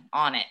thing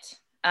on it.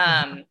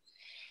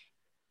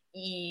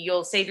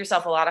 You'll save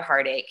yourself a lot of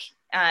heartache,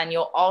 and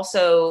you'll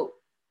also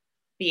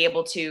be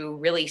able to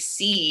really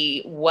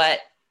see what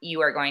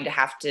you are going to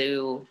have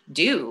to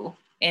do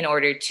in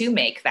order to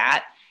make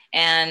that,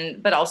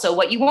 but also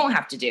what you won't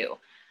have to do.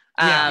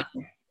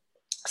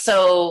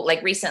 So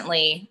like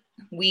recently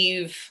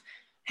we've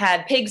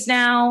had pigs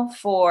now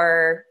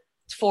for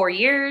 4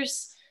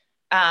 years.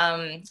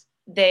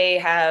 They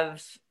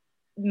have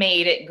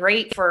made it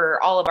great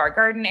for all of our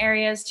garden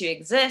areas to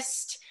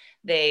exist.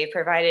 They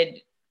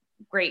provided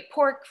great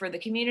pork for the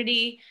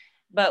community.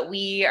 but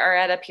we are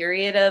at a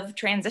period of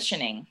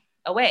transitioning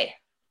away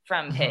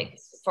from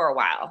pigs for a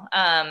while.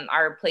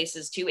 Our place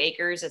is 2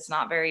 acres. It's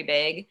not very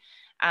big.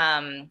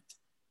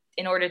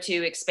 In order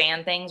to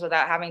expand things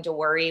without having to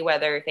worry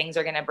whether things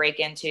are going to break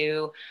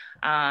into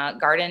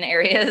garden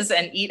areas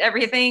and eat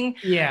everything.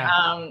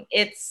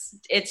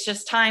 It's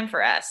just time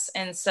for us.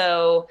 And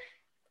so,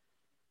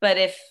 but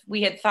if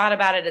we had thought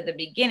about it at the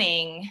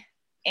beginning,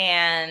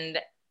 and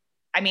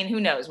I mean, who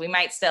knows, we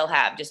might still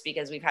have, just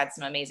because we've had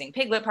some amazing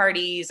piglet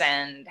parties,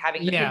 and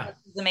having the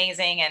piglets is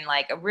amazing. And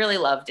like, I really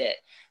loved it.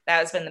 That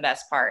has been the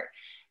best part.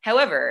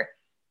 However,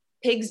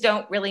 pigs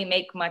don't really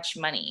make much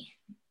money.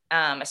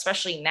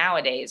 Especially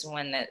nowadays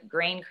when the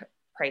grain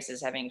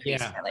prices have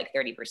increased by like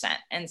 30%.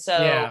 And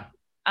so,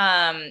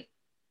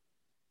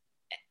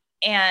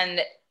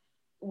 and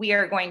we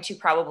are going to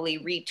probably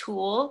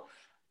retool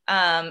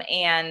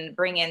and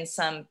bring in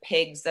some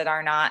pigs that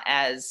are not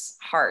as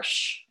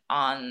harsh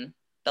on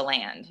the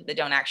land, that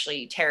don't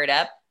actually tear it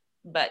up,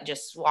 but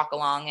just walk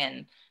along.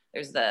 And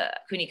there's the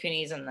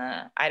Kunis and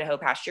the Idaho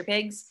pasture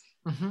pigs,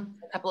 a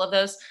couple of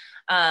those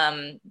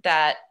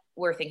that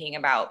we're thinking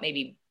about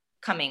maybe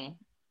coming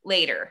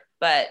later,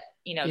 but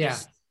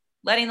just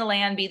letting the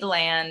land be the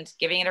land,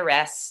 giving it a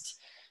rest,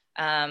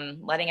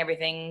 letting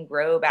everything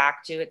grow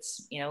back to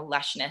its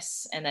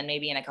lushness, and then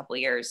maybe in a couple of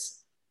years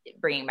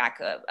bringing back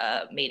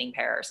a mating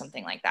pair or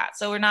something like that.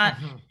 So we're not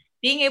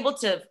being able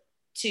to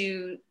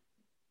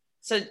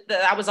so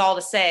that was all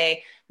to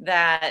say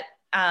that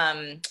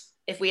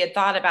if we had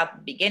thought about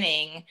the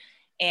beginning,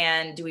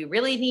 and do we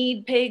really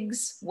need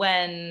pigs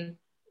when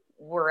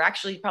we're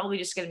actually probably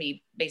just going to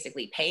be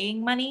basically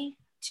paying money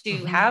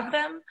to have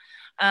them,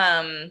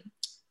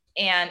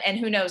 and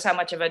who knows how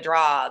much of a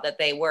draw that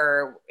they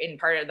were in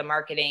part of the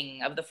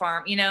marketing of the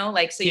farm,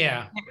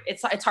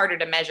 it's harder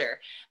to measure.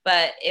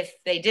 But if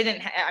they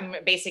didn't, I'm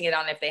basing it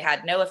on if they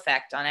had no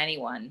effect on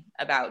anyone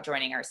about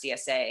joining our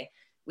CSA,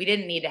 we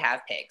didn't need to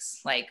have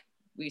pigs. Like,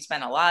 we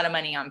spent a lot of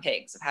money on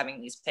pigs, of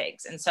having these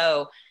pigs. And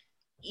so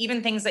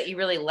even things that you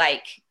really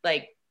like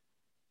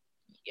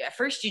at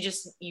first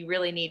you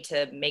really need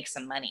to make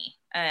some money.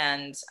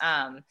 And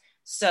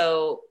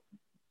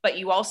but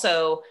you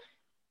also,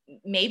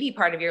 maybe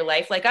part of your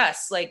life, like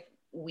us, like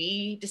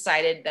we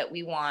decided that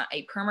we want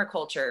a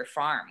permaculture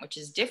farm, which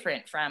is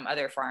different from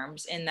other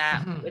farms in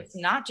that it's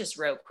not just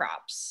row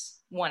crops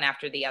one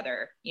after the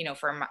other,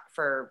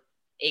 for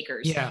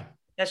acres.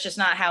 That's just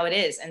not how it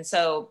is. And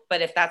so,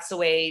 but if that's the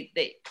way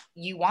that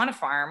you want to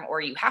farm,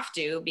 or you have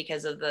to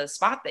because of the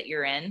spot that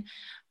you're in,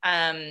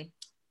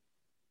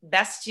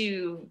 best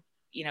to,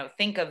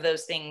 think of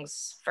those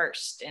things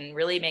first and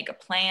really make a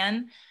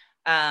plan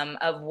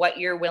of what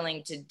you're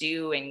willing to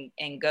do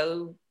and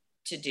go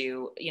to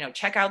do.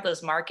 Check out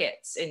those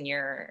markets in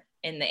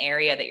the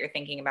area that you're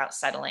thinking about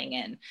settling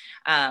in.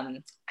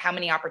 How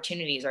many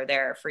opportunities are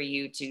there for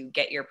you to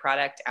get your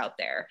product out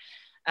there?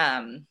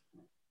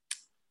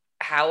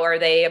 How are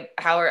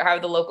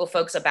the local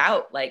folks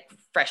about like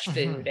fresh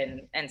food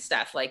and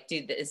stuff? Like,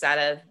 is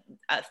that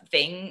a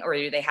thing, or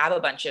do they have a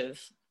bunch of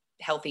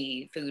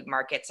healthy food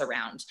markets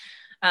around?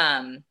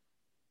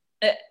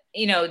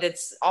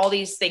 That's all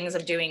these things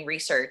of doing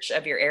research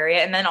of your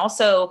area. And then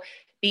also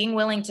being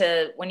willing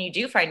to, when you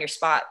do find your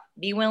spot,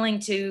 be willing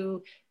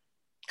to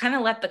kind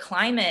of let the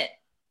climate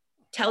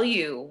tell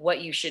you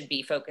what you should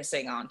be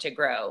focusing on to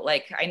grow.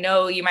 Like, I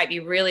know you might be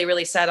really,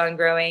 really set on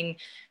growing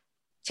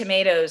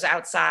tomatoes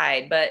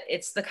outside, but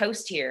it's the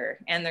coast here,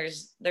 and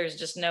there's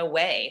just no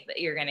way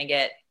that you're going to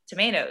get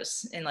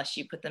tomatoes unless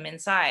you put them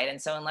inside. And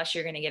so unless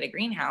you're going to get a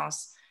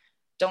greenhouse,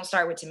 don't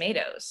start with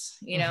tomatoes,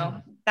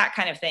 that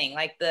kind of thing.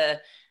 Like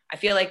I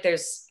feel like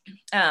there's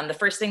the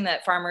first thing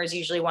that farmers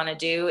usually want to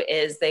do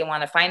is they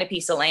want to find a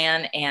piece of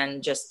land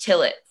and just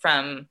till it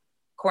from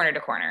corner to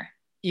corner.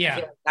 I feel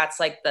like that's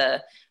like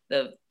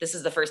this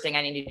is the first thing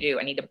I need to do.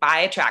 I need to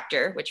buy a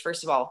tractor, which,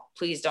 first of all,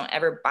 please don't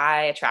ever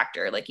buy a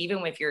tractor. Like,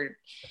 even if you're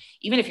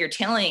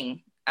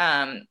tilling,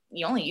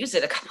 you only use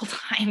it a couple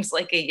times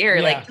like a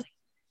year. Like,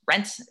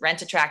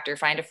 rent a tractor,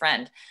 find a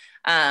friend,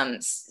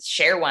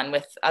 share one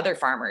with other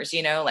farmers,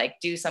 like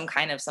do some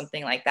kind of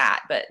something like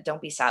that, but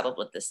don't be saddled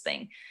with this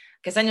thing,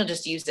 because then you'll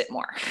just use it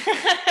more.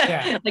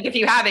 Like, if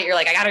you have it, you're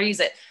like, I gotta use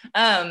it.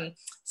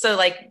 So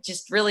like,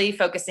 just really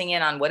focusing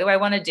in on, what do I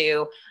want to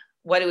do?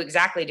 What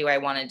exactly do I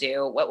want to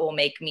do? What will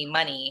make me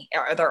money?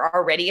 Are there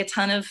already a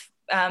ton of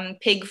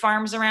pig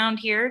farms around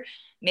here?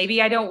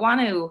 Maybe I don't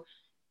want to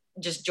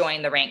just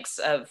join the ranks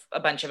of a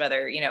bunch of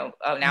other, now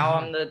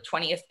I'm the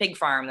 20th pig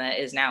farm that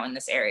is now in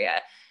this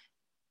area.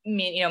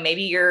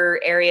 Maybe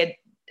your area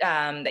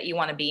that you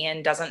want to be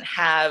in doesn't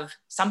have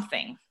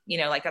something,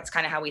 like that's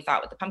kind of how we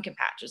thought with the pumpkin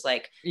patch, is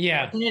like,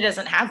 it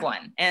doesn't have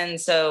one.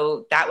 And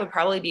so that would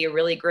probably be a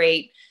really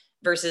great,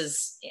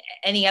 versus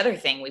any other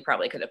thing we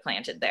probably could have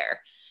planted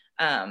there.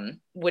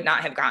 Would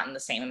not have gotten the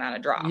same amount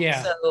of draw.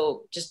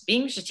 So just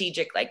being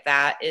strategic like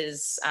that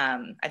is,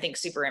 I think,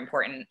 super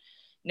important.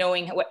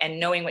 Knowing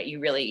what you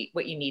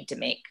need to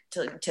make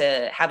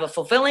to have a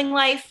fulfilling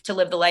life, to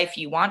live the life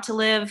you want to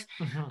live,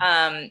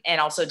 and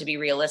also to be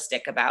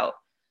realistic about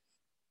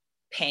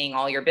paying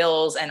all your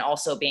bills and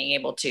also being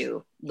able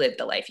to live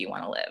the life you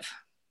want to live.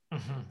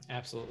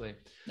 Absolutely.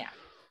 Yeah.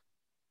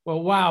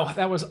 Well, wow,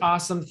 that was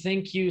awesome.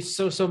 Thank you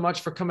so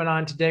much for coming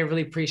on today.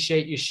 Really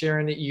appreciate you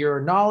sharing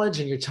your knowledge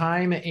and your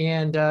time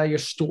and your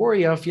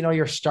story of,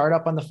 your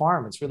startup on the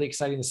farm. It's really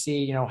exciting to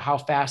see, how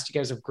fast you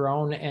guys have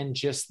grown and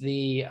just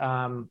the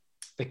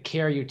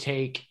care you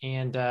take.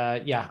 And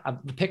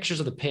the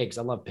pictures of the pigs.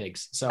 I love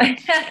pigs. So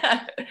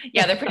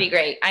yeah, they're pretty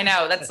great. I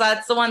know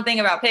that's the one thing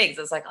about pigs.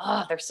 It's like,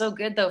 oh, they're so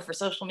good though for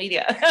social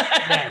media.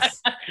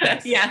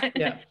 Yes.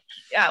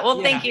 Yeah.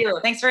 Well, thank you.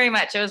 Thanks very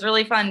much. It was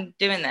really fun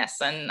doing this.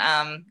 And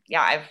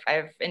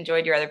I've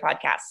enjoyed your other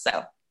podcasts.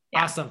 So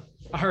yeah. Awesome.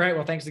 All right.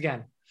 Well, thanks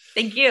again.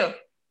 Thank you.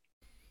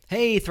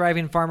 Hey,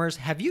 Thriving Farmers,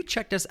 have you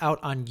checked us out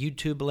on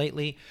YouTube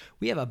lately?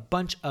 We have a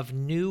bunch of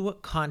new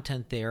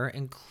content there,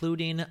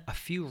 including a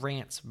few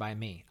rants by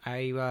me.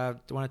 I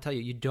want to tell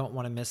you, you don't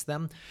want to miss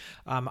them.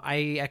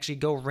 I actually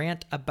go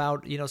rant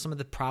about, some of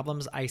the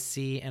problems I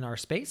see in our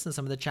space and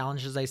some of the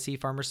challenges I see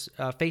farmers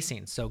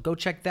facing. So go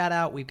check that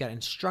out. We've got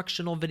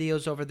instructional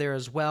videos over there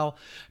as well.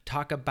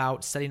 Talk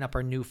about setting up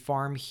our new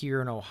farm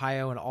here in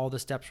Ohio and all the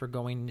steps we're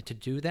going to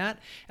do that,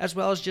 as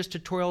well as just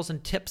tutorials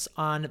and tips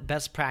on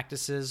best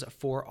practices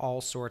for all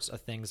sorts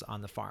of things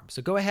on the farm.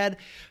 So go ahead,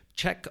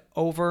 check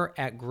over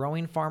at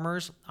Growing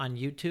Farmers on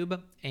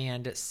YouTube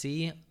and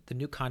see the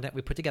new content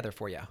we put together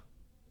for you.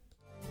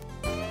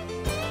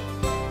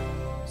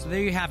 So there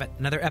you have it,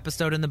 another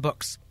episode in the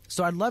books.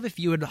 So I'd love if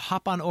you would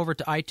hop on over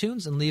to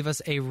iTunes and leave us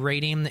a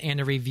rating and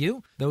a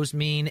review. Those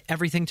mean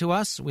everything to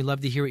us. We love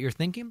to hear what you're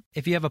thinking.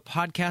 If you have a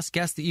podcast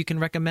guest that you can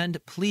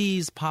recommend,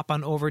 please pop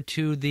on over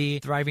to the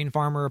Thriving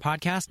Farmer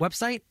Podcast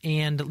website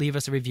and leave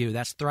us a review.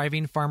 That's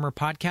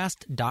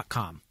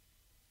thrivingfarmerpodcast.com.